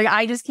 And like,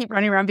 I just keep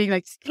running around being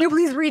like, can you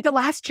please read the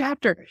last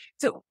chapter?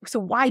 So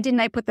why didn't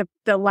I put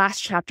the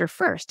last chapter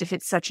first if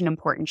it's such an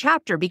important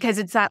chapter? Because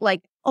it's that like,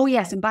 oh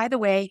yes, and by the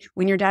way,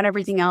 when you're done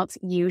everything else,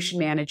 you should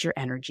manage your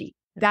energy.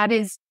 That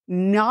is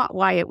not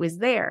why it was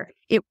there.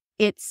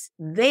 It's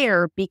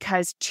there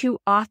because too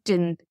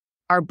often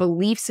our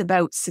beliefs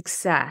about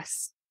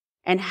success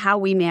and how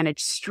we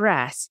manage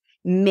stress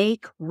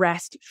make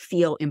rest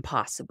feel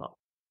impossible,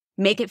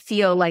 make it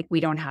feel like we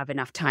don't have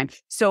enough time.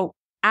 So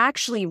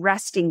actually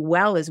resting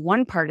well is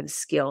one part of the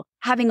skill.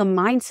 Having a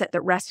mindset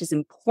that rest is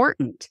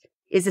important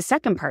is the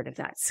second part of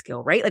that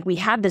skill, right? Like, we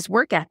have this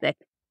work ethic.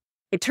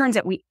 It turns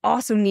out we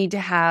also need to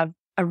have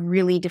a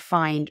really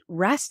defined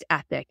rest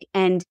ethic.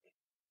 And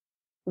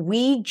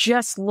we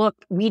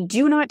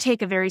do not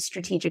take a very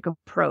strategic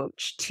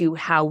approach to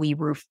how we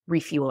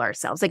refuel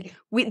ourselves. Like,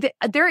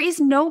 there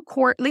is no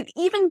core, like,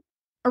 even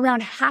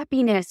around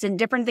happiness and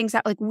different things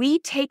that, like, we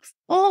take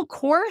full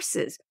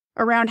courses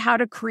around how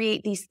to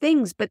create these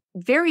things, but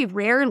very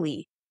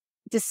rarely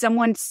does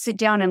someone sit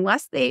down,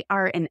 unless they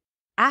are an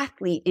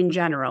athlete in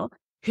general,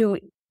 who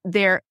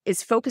there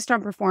is focused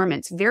on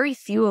performance. Very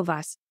few of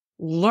us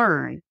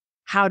learn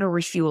how to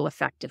refuel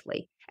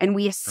effectively. And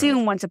we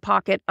assume once a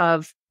pocket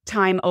of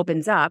time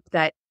opens up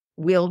that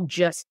we'll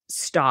just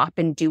stop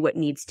and do what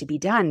needs to be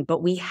done.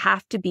 But we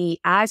have to be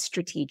as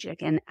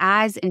strategic and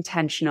as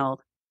intentional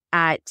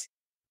at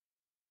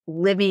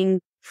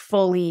living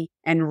fully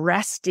and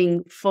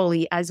resting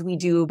fully as we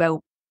do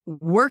about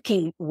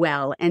working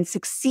well and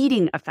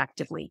succeeding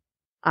effectively.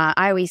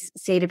 I always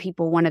say to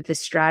people, one of the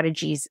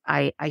strategies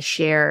I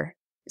share,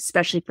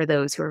 especially for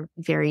those who are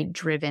very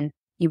driven,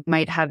 you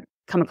might have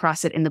come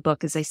across it in the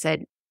book, as I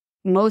said,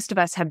 most of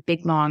us have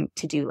big, long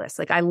to-do lists.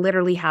 Like, I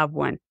literally have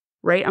one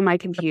right on my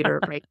computer,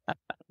 right?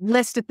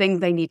 List of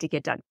things I need to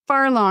get done,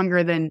 far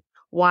longer than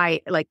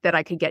that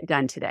I could get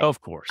done today.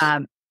 Of course.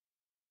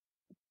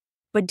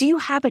 But do you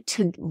have a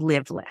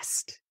to-live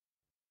list?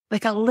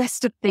 Like, a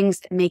list of things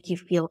that make you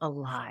feel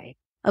alive,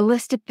 a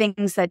list of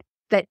things that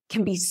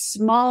can be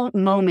small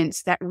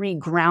moments that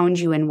reground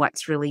you in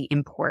what's really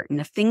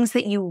important, of things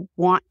that you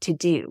want to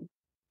do.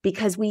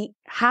 Because we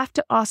have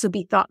to also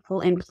be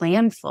thoughtful and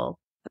planful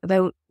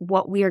about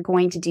what we are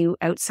going to do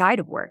outside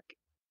of work,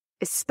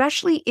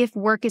 especially if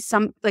work is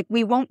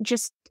we won't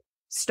just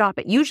stop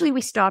it. Usually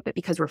we stop it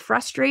because we're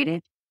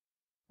frustrated,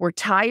 we're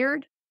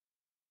tired,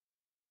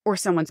 or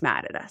someone's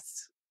mad at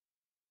us.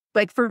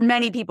 Like, for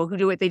many people who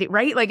do what they do,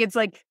 right? Like, it's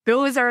like,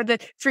 those are the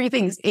three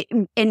things.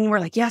 And we're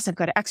like, yes, I've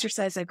got to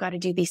exercise, I've got to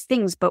do these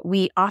things, but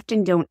we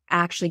often don't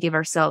actually give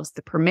ourselves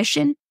the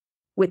permission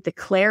with the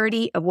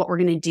clarity of what we're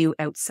going to do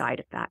outside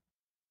of that.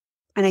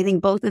 And I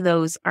think both of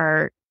those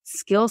are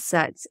skill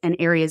sets and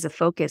areas of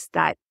focus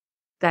that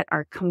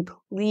are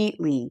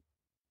completely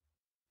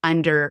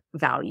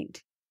undervalued.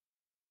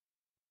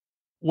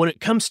 When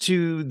it comes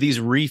to these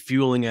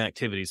refueling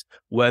activities,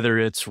 whether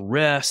it's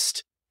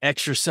rest,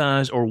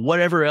 exercise, or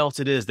whatever else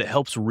it is that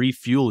helps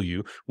refuel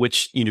you,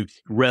 which,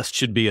 rest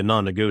should be a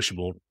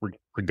non-negotiable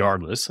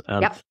regardless.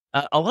 Yep.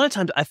 A lot of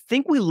times I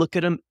think we look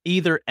at them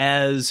either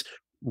as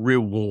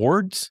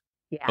rewards.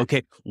 Yeah.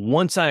 Okay,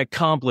 once I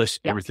accomplish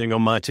everything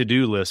on my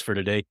to-do list for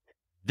today,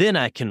 then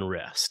I can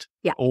rest.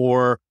 Yeah.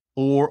 Or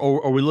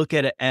we look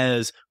at it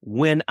as,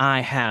 when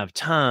I have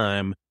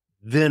time,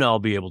 then I'll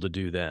be able to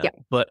do that. Yeah.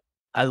 But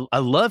I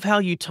love how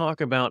you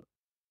talk about,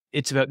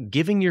 it's about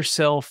giving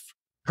yourself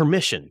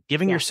permission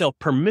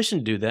to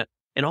do that,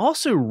 and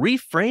also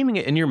reframing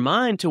it in your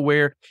mind to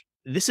where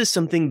this is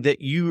something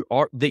that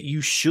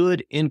you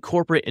should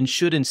incorporate and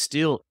should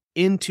instill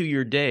into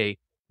your day,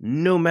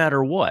 no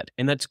matter what.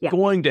 And that's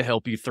going to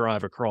help you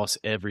thrive across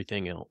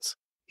everything else.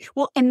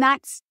 Well, and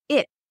that's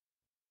it.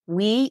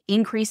 We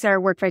increase our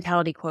work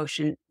vitality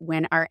quotient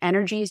when our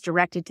energy is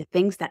directed to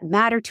things that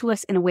matter to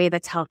us in a way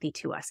that's healthy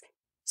to us.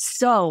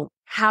 So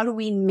how do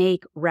we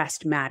make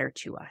rest matter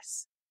to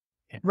us?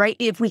 Yeah. Right?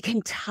 If we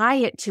can tie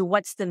it to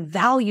what's the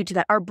value to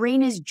that, our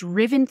brain is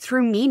driven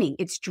through meaning.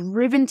 It's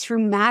driven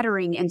through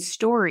mattering and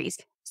stories.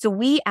 So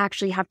we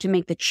actually have to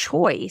make the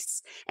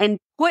choice and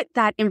put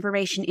that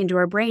information into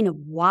our brain of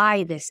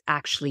why this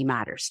actually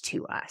matters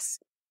to us.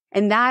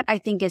 And that, I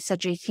think, is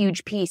such a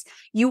huge piece.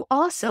 You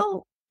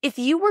also, if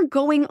you were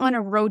going on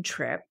a road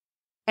trip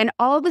and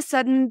all of a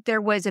sudden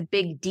there was a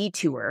big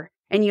detour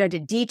and you had to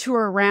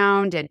detour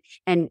around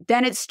and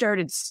then it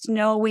started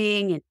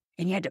snowing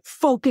and you had to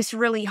focus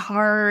really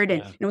hard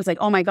and it was like,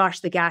 oh my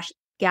gosh, the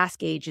gas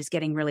gauge is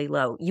getting really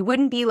low. You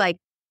wouldn't be like,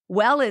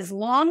 well, as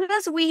long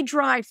as we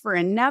drive for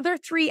another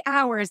 3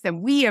 hours,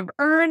 then we have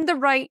earned the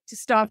right to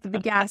stop at the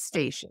gas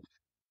station.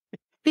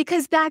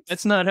 Because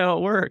that's not how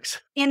it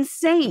works.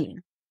 Insane.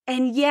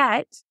 And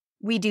yet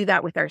we do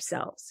that with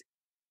ourselves.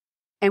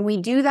 And we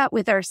do that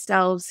with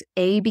ourselves,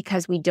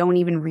 because we don't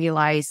even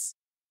realize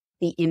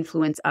the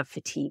influence of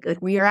fatigue.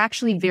 Like, we are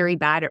actually very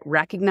bad at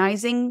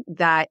recognizing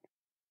that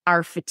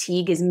our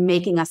fatigue is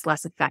making us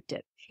less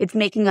effective. It's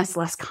making us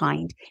less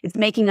kind. It's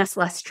making us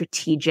less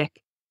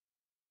strategic.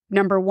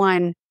 Number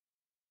one,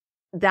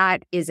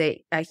 that is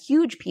a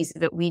huge piece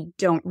of it. We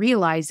don't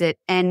realize it,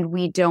 and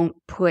we don't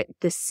put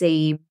the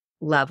same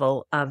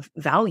level of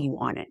value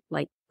on it.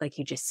 Like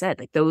you just said,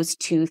 like, those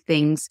two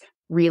things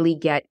really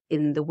get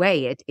in the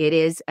way. It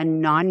is a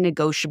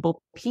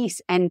non-negotiable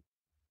piece. And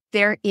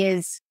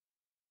there's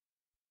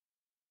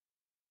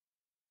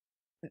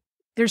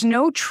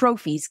no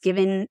trophies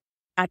given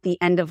at the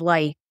end of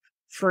life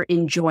for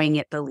enjoying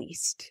it the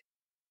least.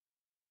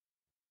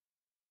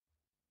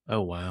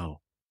 Oh, wow.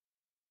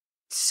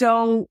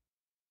 So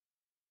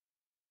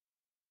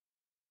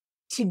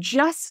to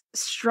just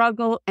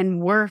struggle and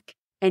work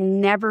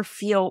and never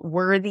feel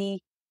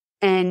worthy,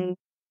 and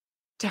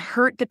to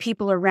hurt the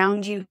people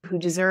around you who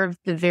deserve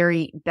the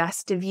very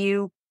best of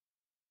you,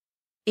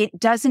 it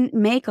doesn't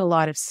make a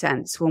lot of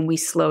sense when we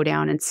slow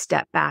down and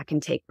step back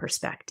and take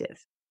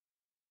perspective.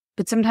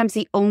 But sometimes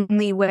the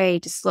only way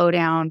to slow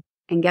down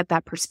and get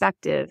that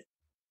perspective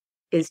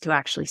is to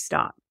actually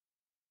stop.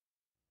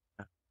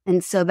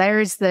 And so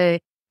there's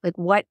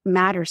what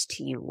matters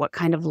to you? What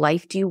kind of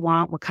life do you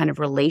want? What kind of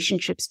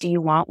relationships do you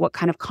want? What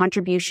kind of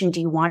contribution do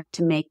you want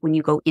to make when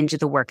you go into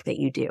the work that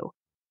you do?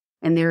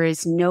 And there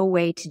is no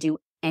way to do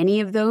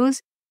any of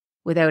those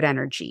without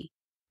energy.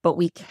 But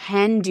we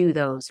can do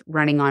those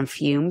running on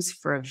fumes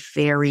for a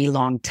very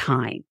long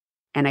time.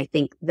 And I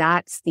think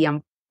that's the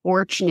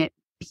unfortunate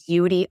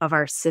beauty of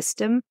our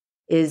system,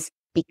 is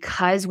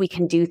because we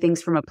can do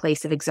things from a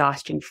place of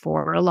exhaustion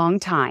for a long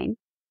time,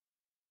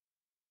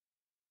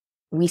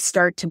 we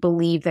start to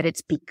believe that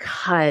it's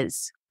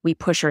because we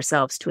push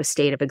ourselves to a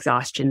state of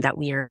exhaustion that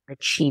we are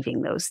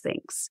achieving those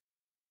things.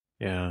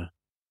 Yeah.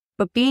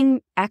 But being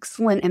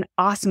excellent and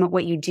awesome at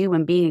what you do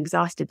and being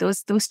exhausted,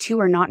 those two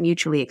are not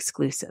mutually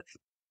exclusive.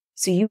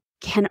 So you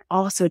can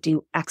also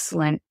do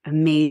excellent,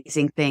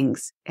 amazing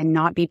things and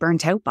not be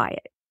burnt out by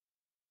it.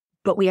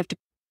 But we have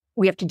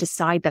to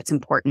decide that's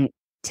important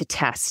to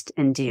test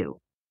and do.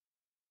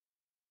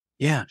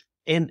 Yeah.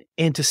 And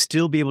to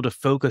still be able to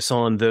focus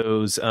on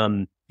those,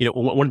 one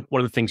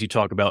of the things you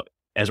talk about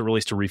as it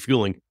relates to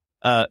refueling,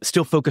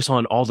 still focus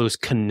on all those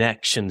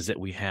connections that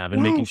we have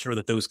and making sure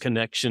that those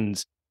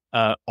connections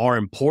are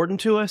important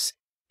to us.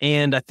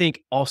 And I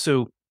think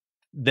also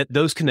that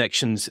those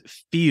connections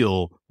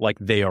feel like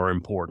they are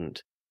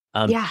important.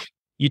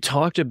 You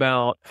talked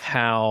about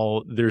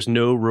how there's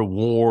no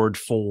reward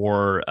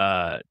for,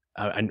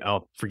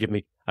 forgive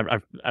me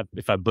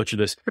if I butcher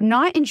this. For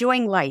not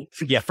enjoying life.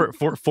 Yeah, for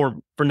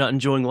not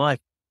enjoying life.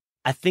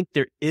 I think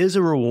there is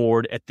a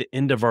reward at the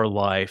end of our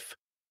life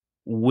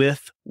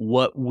with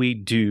what we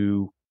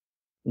do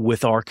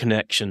with our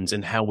connections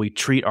and how we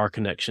treat our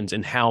connections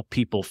and how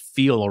people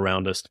feel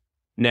around us.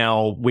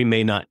 Now, we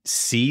may not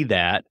see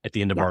that at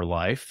the end of our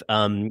life,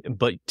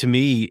 but to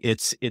me,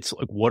 it's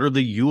like, what are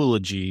the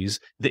eulogies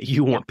that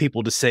you want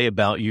people to say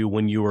about you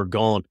when you are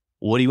gone?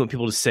 What do you want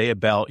people to say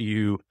about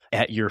you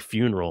at your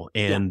funeral?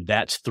 And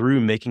that's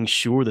through making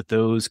sure that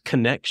those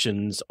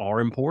connections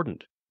are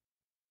important.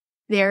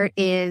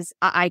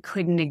 I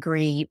couldn't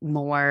agree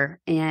more.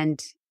 And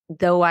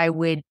though I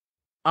would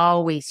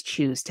always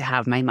choose to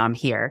have my mom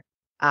here,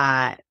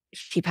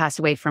 she passed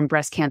away from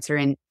breast cancer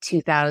in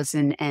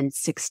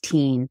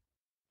 2016.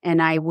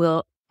 And I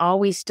will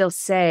always still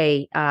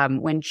say,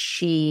 when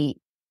she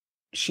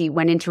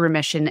went into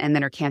remission and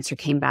then her cancer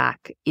came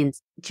back in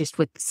just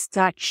with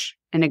such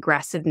an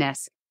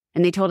aggressiveness.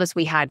 And they told us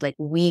we had like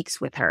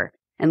weeks with her.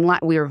 And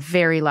we were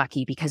very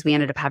lucky because we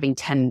ended up having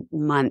 10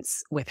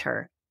 months with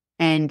her.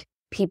 And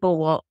people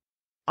will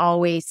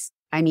always,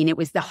 it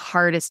was the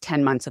hardest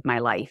 10 months of my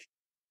life.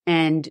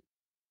 And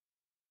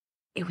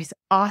it was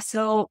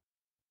also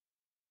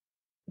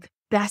the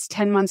best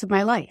 10 months of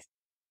my life.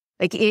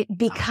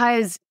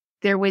 Because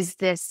there was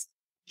this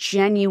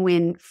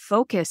genuine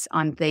focus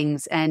on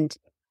things. And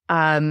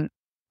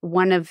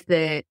one of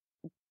the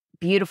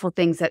beautiful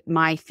things that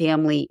my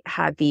family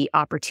had the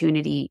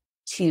opportunity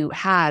to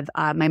have,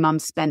 my mom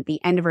spent the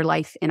end of her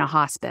life in a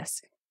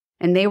hospice.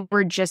 And they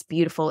were just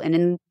beautiful. And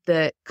in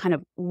the kind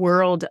of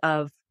world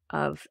of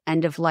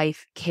end of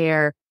life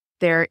care,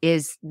 there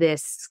is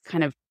this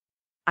kind of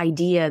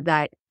idea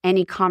that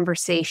any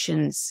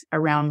conversations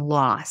around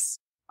loss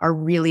are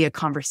really a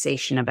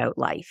conversation about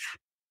life.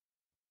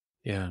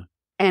 Yeah.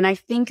 And I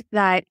think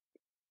that,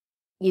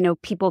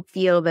 people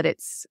feel that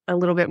it's a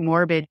little bit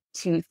morbid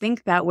to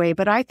think that way,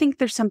 but I think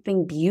there's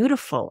something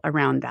beautiful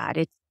around that.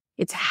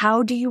 It's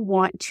how do you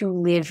want to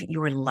live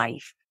your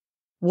life?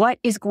 What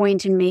is going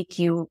to make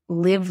you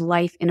live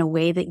life in a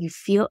way that you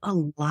feel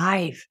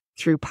alive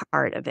through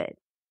part of it?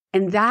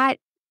 And that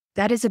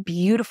that is a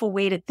beautiful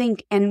way to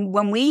think. And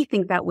when we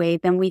think that way,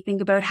 then we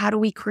think about how do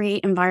we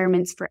create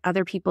environments for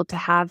other people to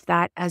have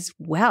that as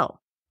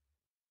well.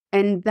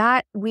 And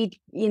that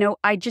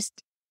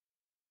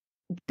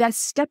that's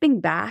stepping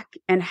back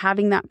and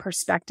having that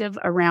perspective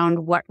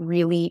around what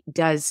really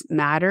does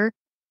matter.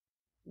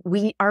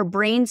 Our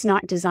brain's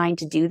not designed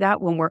to do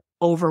that when we're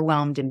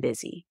overwhelmed and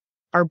busy.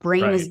 Our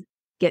brain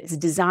gets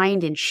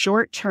designed in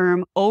short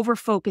term, over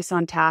focus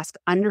on task,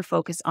 under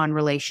focus on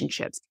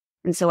relationships.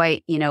 And so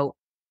I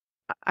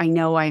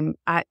know I'm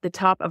at the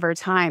top of our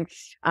time,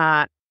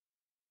 and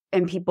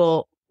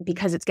people,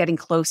 because it's getting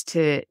close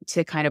to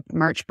kind of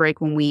March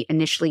break when we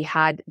initially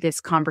had this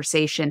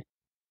conversation,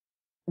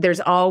 there's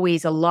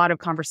always a lot of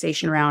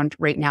conversation around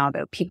right now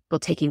about people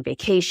taking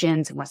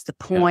vacations and what's the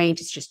point?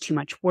 Yeah. It's just too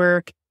much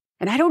work.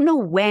 And I don't know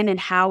when and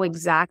how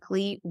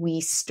exactly we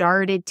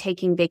started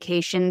taking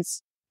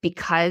vacations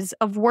because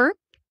of work,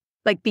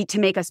 like to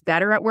make us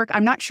better at work.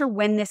 I'm not sure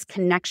when this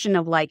connection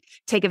of like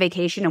take a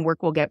vacation and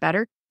work will get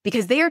better,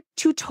 because they are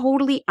two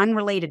totally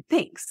unrelated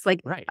things. Like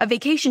a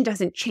vacation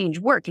doesn't change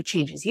work, it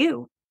changes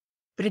you,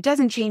 but it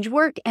doesn't change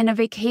work. And a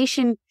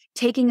vacation,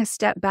 taking a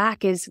step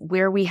back, is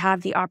where we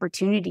have the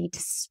opportunity to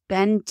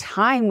spend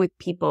time with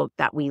people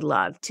that we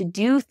love, to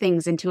do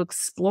things and to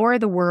explore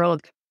the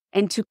world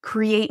and to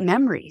create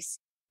memories.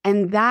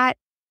 And that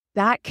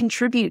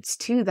contributes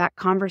to that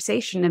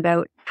conversation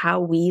about how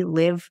we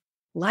live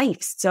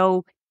life.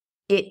 So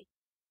it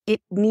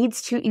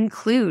needs to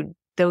include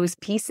those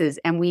pieces.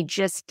 And we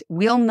just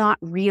will not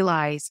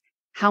realize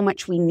how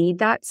much we need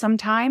that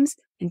sometimes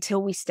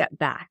until we step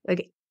back.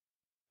 Like,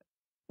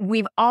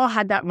 we've all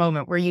had that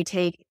moment where you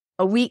take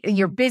a week,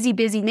 you're busy,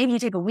 maybe you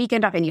take a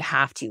weekend off and you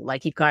have to,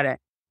 like, you've got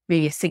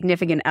maybe a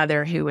significant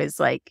other who is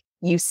like,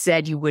 you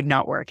said you would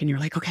not work and you're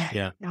like,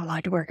 okay, I'm not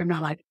allowed to work. I'm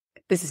not allowed.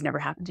 This has never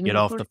happened to me. Get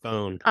off the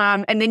phone.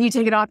 And then you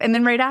take it off. And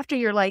then right after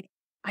you're like,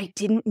 I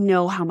didn't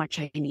know how much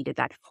I needed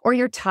that. Or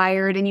you're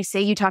tired and you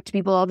say you talk to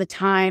people all the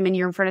time and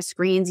you're in front of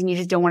screens and you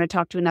just don't want to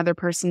talk to another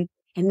person.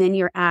 And then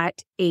you're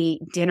at a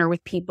dinner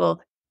with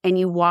people and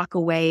you walk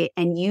away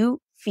and you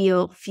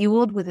feel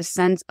fueled with a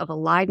sense of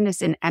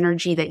aliveness and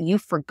energy that you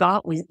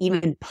forgot was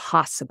even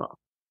possible.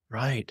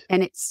 Right.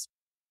 And it's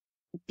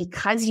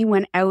because you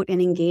went out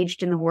and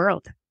engaged in the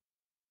world.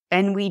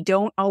 And we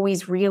don't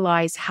always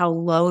realize how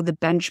low the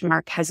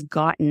benchmark has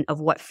gotten of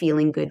what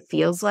feeling good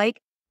feels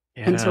like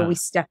until we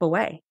step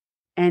away.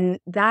 And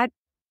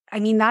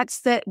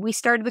we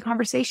started the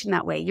conversation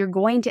that way. You're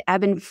going to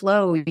ebb and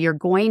flow. You're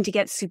going to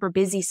get super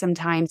busy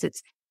sometimes.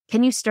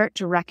 Can you start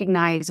to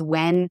recognize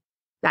when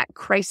that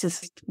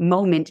crisis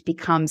moment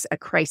becomes a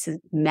crisis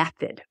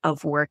method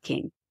of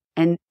working,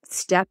 and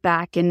step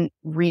back and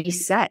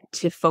reset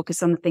to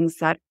focus on the things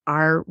that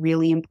are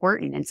really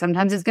important? And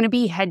sometimes it's going to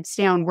be heads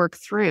down, work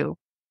through.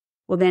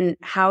 Well, then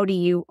how do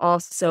you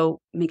also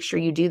make sure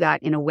you do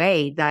that in a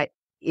way that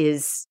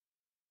is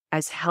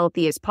as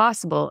healthy as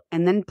possible,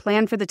 and then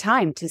plan for the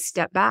time to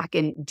step back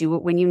and do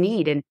it when you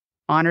need and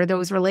honor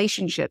those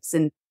relationships?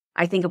 And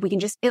I think if we can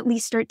just at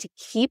least start to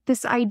keep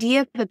this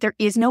idea that there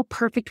is no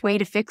perfect way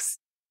to fix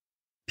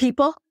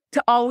people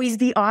to always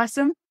be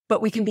awesome, but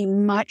we can be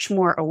much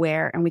more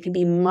aware and we can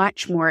be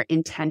much more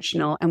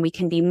intentional and we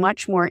can be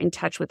much more in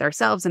touch with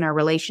ourselves and our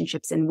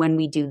relationships. And when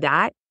we do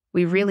that,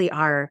 we really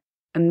are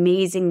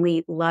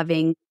amazingly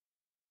loving,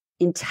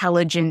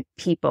 intelligent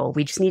people.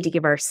 We just need to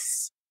give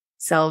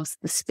ourselves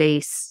the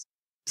space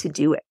to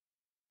do it.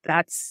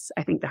 That's,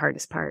 I think, the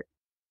hardest part.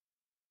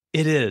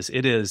 It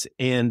is.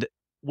 And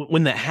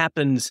when that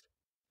happens,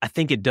 I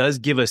think it does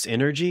give us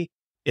energy.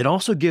 It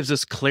also gives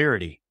us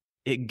clarity.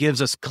 It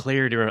gives us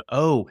clarity around,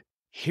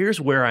 here's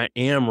where I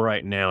am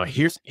right now.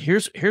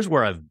 Here's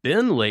where I've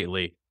been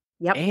lately.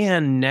 Yep.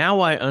 And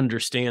now I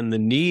understand the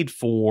need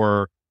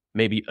for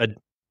maybe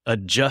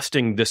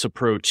adjusting this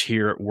approach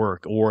here at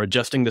work, or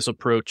adjusting this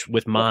approach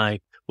with my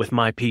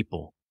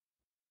people.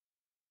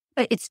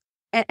 I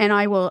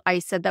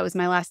said that was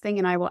my last thing,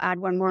 and I will add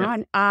one more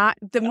on.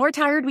 The more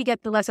tired we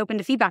get, the less open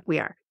to feedback we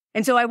are.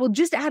 And so I will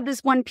just add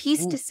this one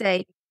piece to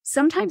say,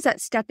 sometimes that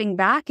stepping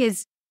back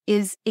is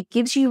it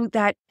gives you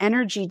that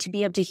energy to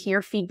be able to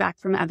hear feedback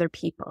from other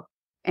people.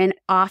 And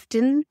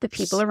often the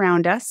people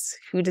around us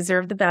who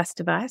deserve the best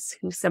of us,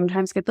 who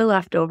sometimes get the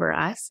leftover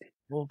us,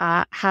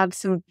 have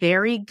some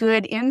very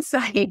good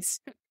insights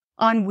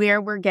on where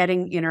we're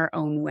getting in our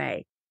own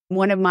way.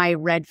 One of my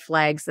red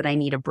flags that I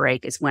need a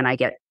break is when I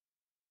get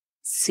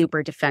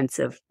super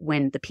defensive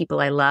when the people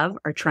I love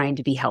are trying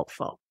to be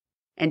helpful.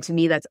 And to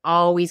me, that's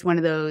always one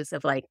of those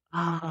of like,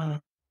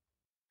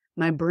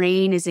 my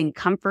brain is in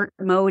comfort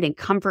mode, and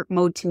comfort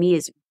mode to me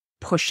is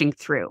pushing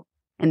through.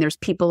 And there's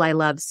people I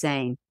love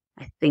saying,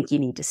 I think you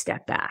need to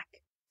step back.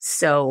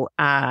 So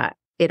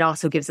it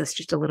also gives us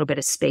just a little bit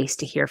of space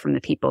to hear from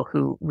the people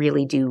who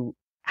really do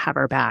have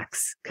our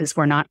backs, because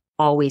we're not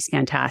always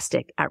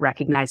fantastic at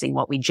recognizing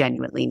what we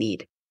genuinely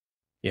need.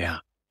 Yeah.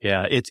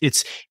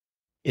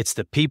 It's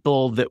the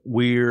people that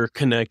we're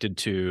connected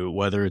to,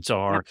 whether it's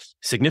our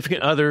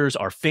significant others,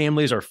 our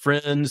families, our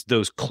friends,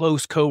 those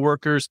close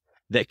coworkers.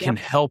 that can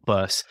help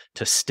us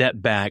to step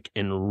back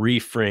and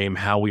reframe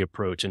how we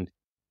approach and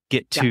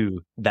get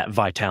to that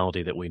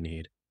vitality that we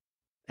need.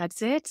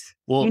 That's it.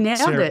 Well, you nailed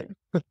Sara,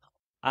 it.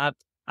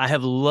 I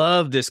have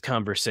loved this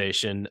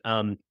conversation.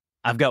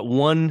 I've got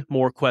one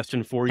more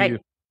question for you.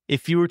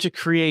 If you were to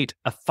create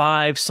a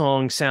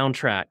 5-song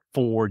soundtrack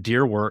for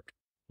Dear Work,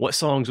 what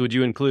songs would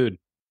you include?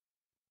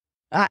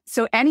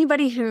 So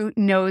anybody who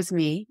knows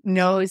me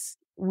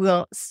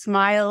will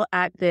smile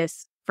at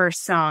this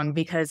first song,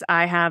 because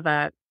I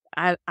have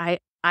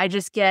I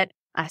just get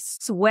a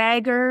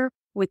swagger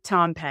with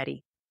Tom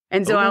Petty.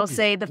 And so I'll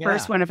say the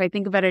first one, if I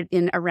think about it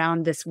in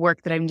around this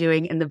work that I'm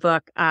doing in the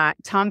book,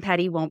 Tom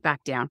Petty, Won't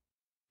Back Down.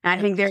 And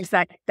I think there's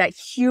that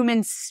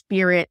human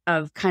spirit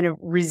of kind of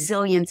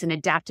resilience and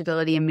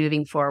adaptability and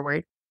moving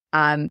forward.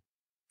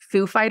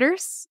 Foo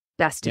Fighters,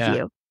 Best of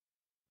You.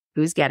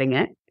 Who's getting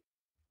it?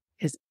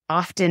 Because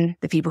often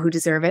the people who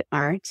deserve it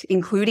aren't,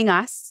 including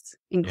us.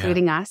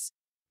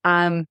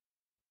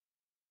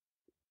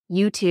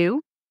 U2,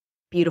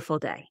 Beautiful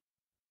Day.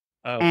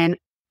 And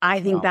I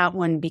think that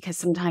one, because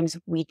sometimes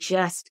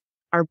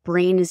our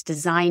brain is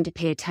designed to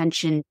pay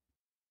attention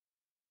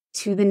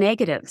to the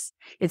negatives.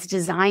 It's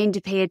designed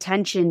to pay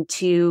attention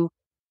to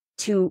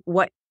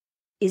what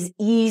is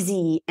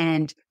easy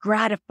and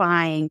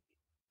gratifying.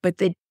 But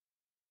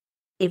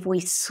if we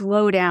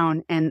slow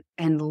down and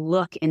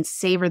look and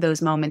savor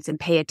those moments and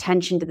pay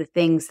attention to the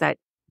things that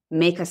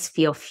make us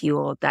feel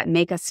fueled, that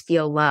make us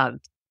feel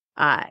loved,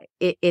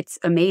 it's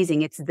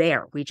amazing. It's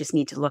there. We just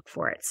need to look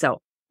for it. So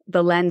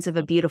the lens of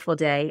A Beautiful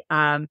Day,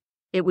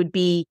 it would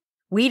be,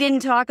 we didn't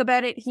talk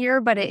about it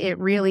here, but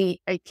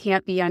it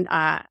can't be on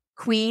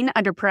Queen,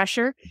 Under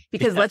Pressure,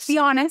 because let's be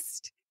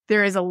honest,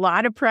 there is a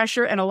lot of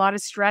pressure and a lot of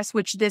stress,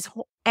 which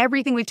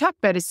everything we've talked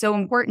about is so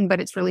important,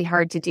 but it's really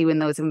hard to do in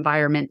those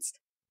environments.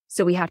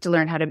 So we have to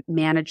learn how to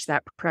manage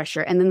that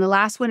pressure. And then the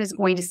last one is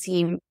going to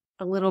seem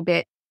a little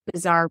bit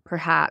bizarre,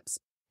 perhaps.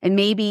 And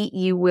maybe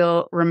you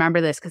will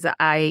remember this, because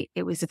I think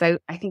it was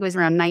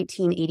around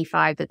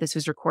 1985 that this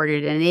was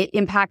recorded, and it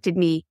impacted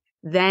me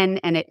then.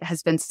 And it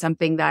has been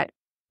something that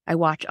I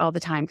watch all the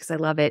time because I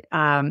love it.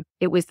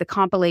 It was the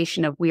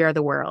compilation of We Are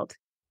the World.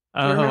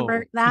 Do you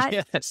remember that?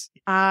 Yes.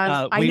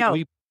 I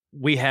know.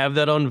 We have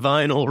that on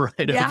vinyl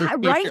right over here.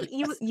 Right.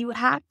 You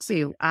have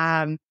to.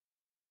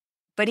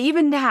 But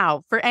even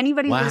now, for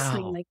anybody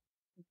listening,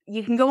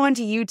 you can go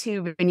onto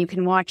YouTube and you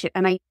can watch it.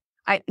 And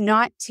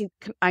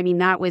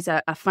that was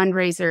a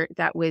fundraiser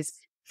that was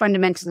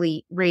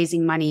fundamentally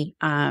raising money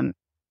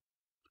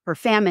for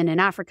famine in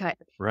Africa.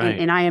 Right.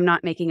 And I am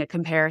not making a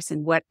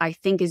comparison. What I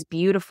think is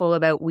beautiful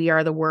about We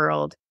Are the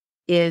World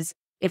is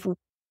if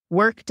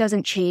work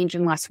doesn't change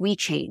unless we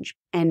change.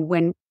 And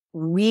when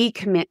we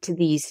commit to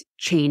these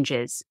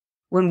changes,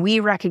 when we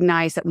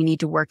recognize that we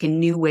need to work in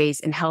new ways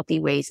and healthy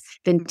ways,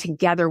 then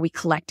together we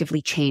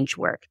collectively change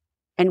work.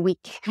 And we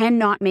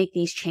cannot make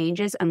these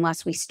changes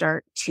unless we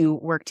start to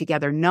work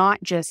together,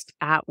 not just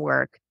at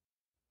work,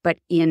 but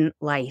in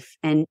life.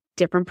 And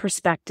different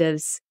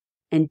perspectives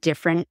and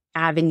different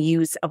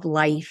avenues of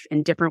life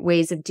and different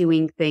ways of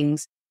doing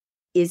things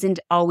isn't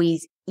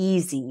always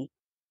easy,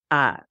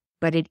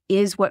 but it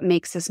is what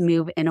makes us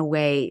move in a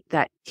way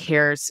that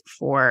cares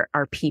for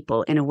our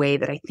people in a way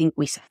that I think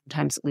we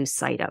sometimes lose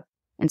sight of.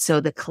 And so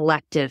the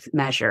collective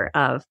measure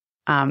of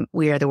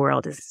We Are the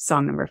World is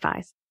song number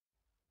 5.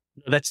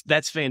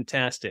 That's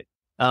fantastic.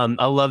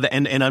 I love that.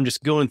 And I'm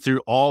just going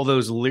through all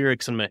those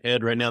lyrics in my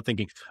head right now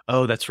thinking,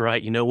 oh, that's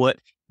right. You know what?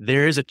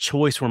 There is a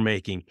choice we're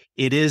making.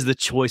 It is the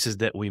choices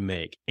that we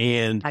make.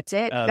 And that's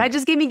it. That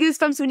just gave me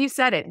goosebumps when you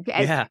said it.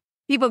 Yeah.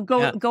 People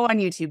go on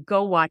YouTube,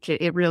 go watch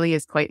it. It really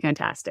is quite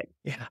fantastic.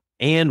 Yeah.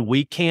 And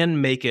we can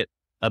make it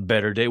a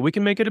better day. We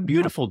can make it a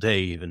beautiful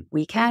day even.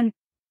 We can.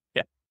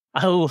 Yeah.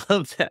 I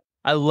love that.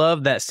 I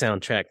love that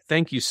soundtrack.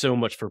 Thank you so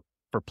much for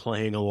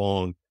playing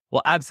along.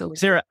 Well, absolutely,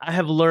 Sara, I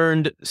have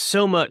learned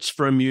so much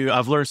from you.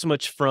 I've learned so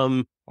much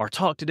from our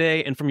talk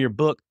today and from your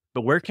book,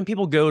 but where can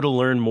people go to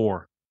learn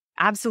more?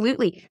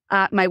 Absolutely.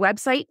 My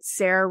website,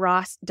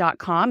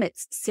 saraross.com.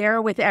 It's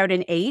Sara without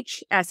an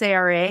H,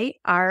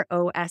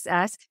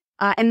 SARAROSS.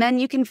 And then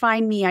you can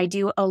find me. I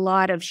do a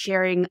lot of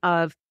sharing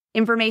of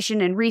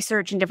information and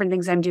research and different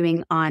things I'm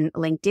doing on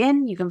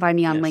LinkedIn. You can find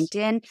me on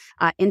LinkedIn,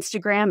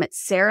 Instagram at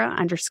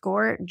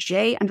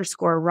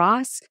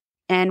Sara_J_Ross.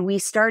 And we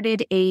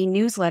started a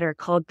newsletter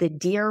called the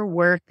Dear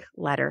Work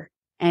Letter.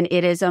 And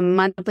it is a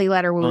monthly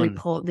letter where we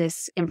pull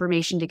this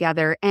information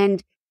together.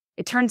 And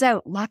it turns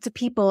out lots of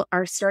people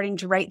are starting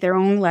to write their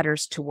own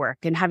letters to work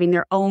and having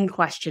their own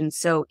questions.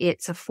 So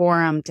it's a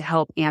forum to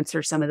help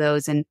answer some of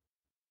those and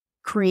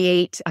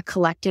create a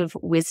collective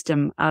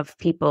wisdom of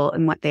people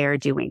and what they are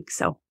doing.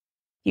 So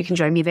you can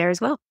join me there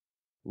as well.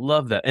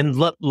 Love that. And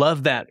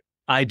love that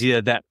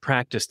idea, that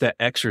practice, that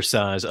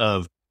exercise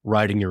of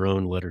writing your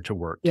own letter to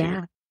work.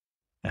 Yeah. Too.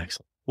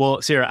 Excellent.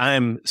 Well, Sara, I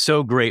am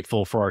so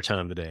grateful for our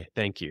time today.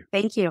 Thank you.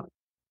 Thank you.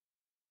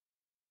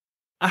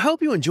 I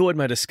hope you enjoyed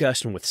my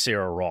discussion with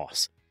Sara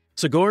Ross.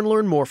 So go and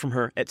learn more from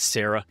her at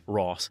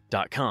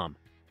saraross.com.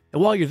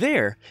 And while you're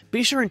there,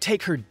 be sure and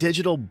take her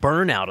digital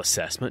burnout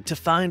assessment to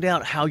find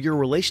out how your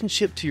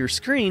relationship to your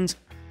screens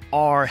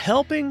are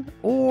helping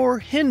or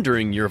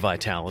hindering your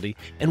vitality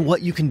and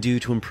what you can do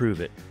to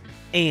improve it.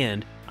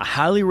 And I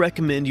highly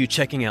recommend you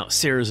checking out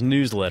Sara's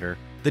newsletter,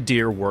 The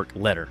Dear Work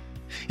Letter.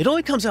 It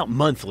only comes out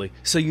monthly,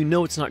 so you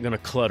know it's not going to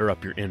clutter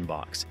up your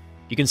inbox.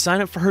 You can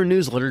sign up for her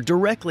newsletter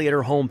directly at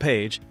her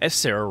homepage at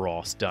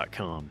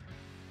saraross.com.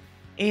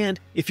 And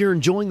if you're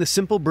enjoying the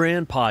Simple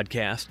Brand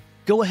podcast,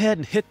 go ahead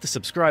and hit the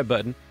subscribe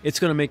button. It's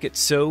going to make it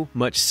so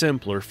much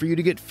simpler for you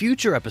to get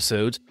future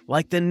episodes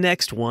like the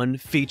next one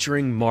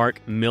featuring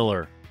Mark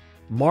Miller.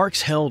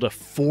 Mark's held a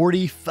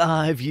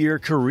 45-year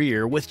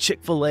career with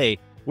Chick-fil-A,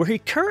 where he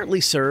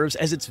currently serves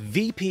as its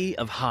VP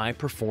of High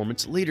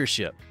Performance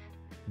Leadership.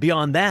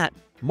 Beyond that,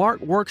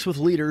 Mark works with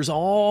leaders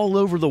all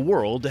over the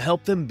world to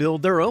help them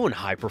build their own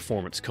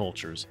high-performance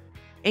cultures.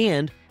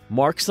 And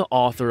Mark's the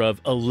author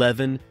of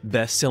 11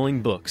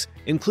 best-selling books,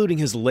 including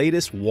his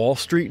latest Wall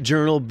Street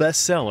Journal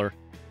bestseller,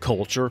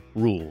 Culture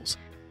Rules: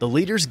 The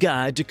Leader's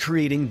Guide to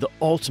Creating the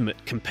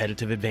Ultimate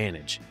Competitive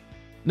Advantage.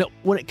 Now,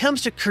 when it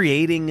comes to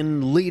creating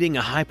and leading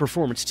a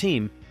high-performance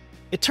team,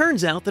 it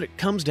turns out that it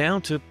comes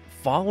down to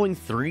following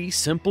 3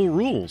 simple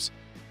rules.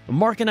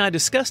 Mark and I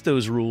discuss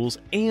those rules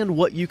and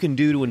what you can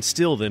do to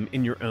instill them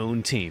in your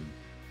own team.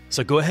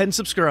 So go ahead and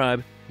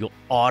subscribe. You'll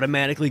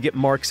automatically get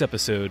Mark's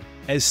episode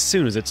as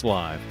soon as it's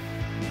live.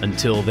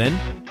 Until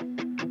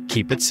then,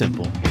 keep it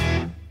simple.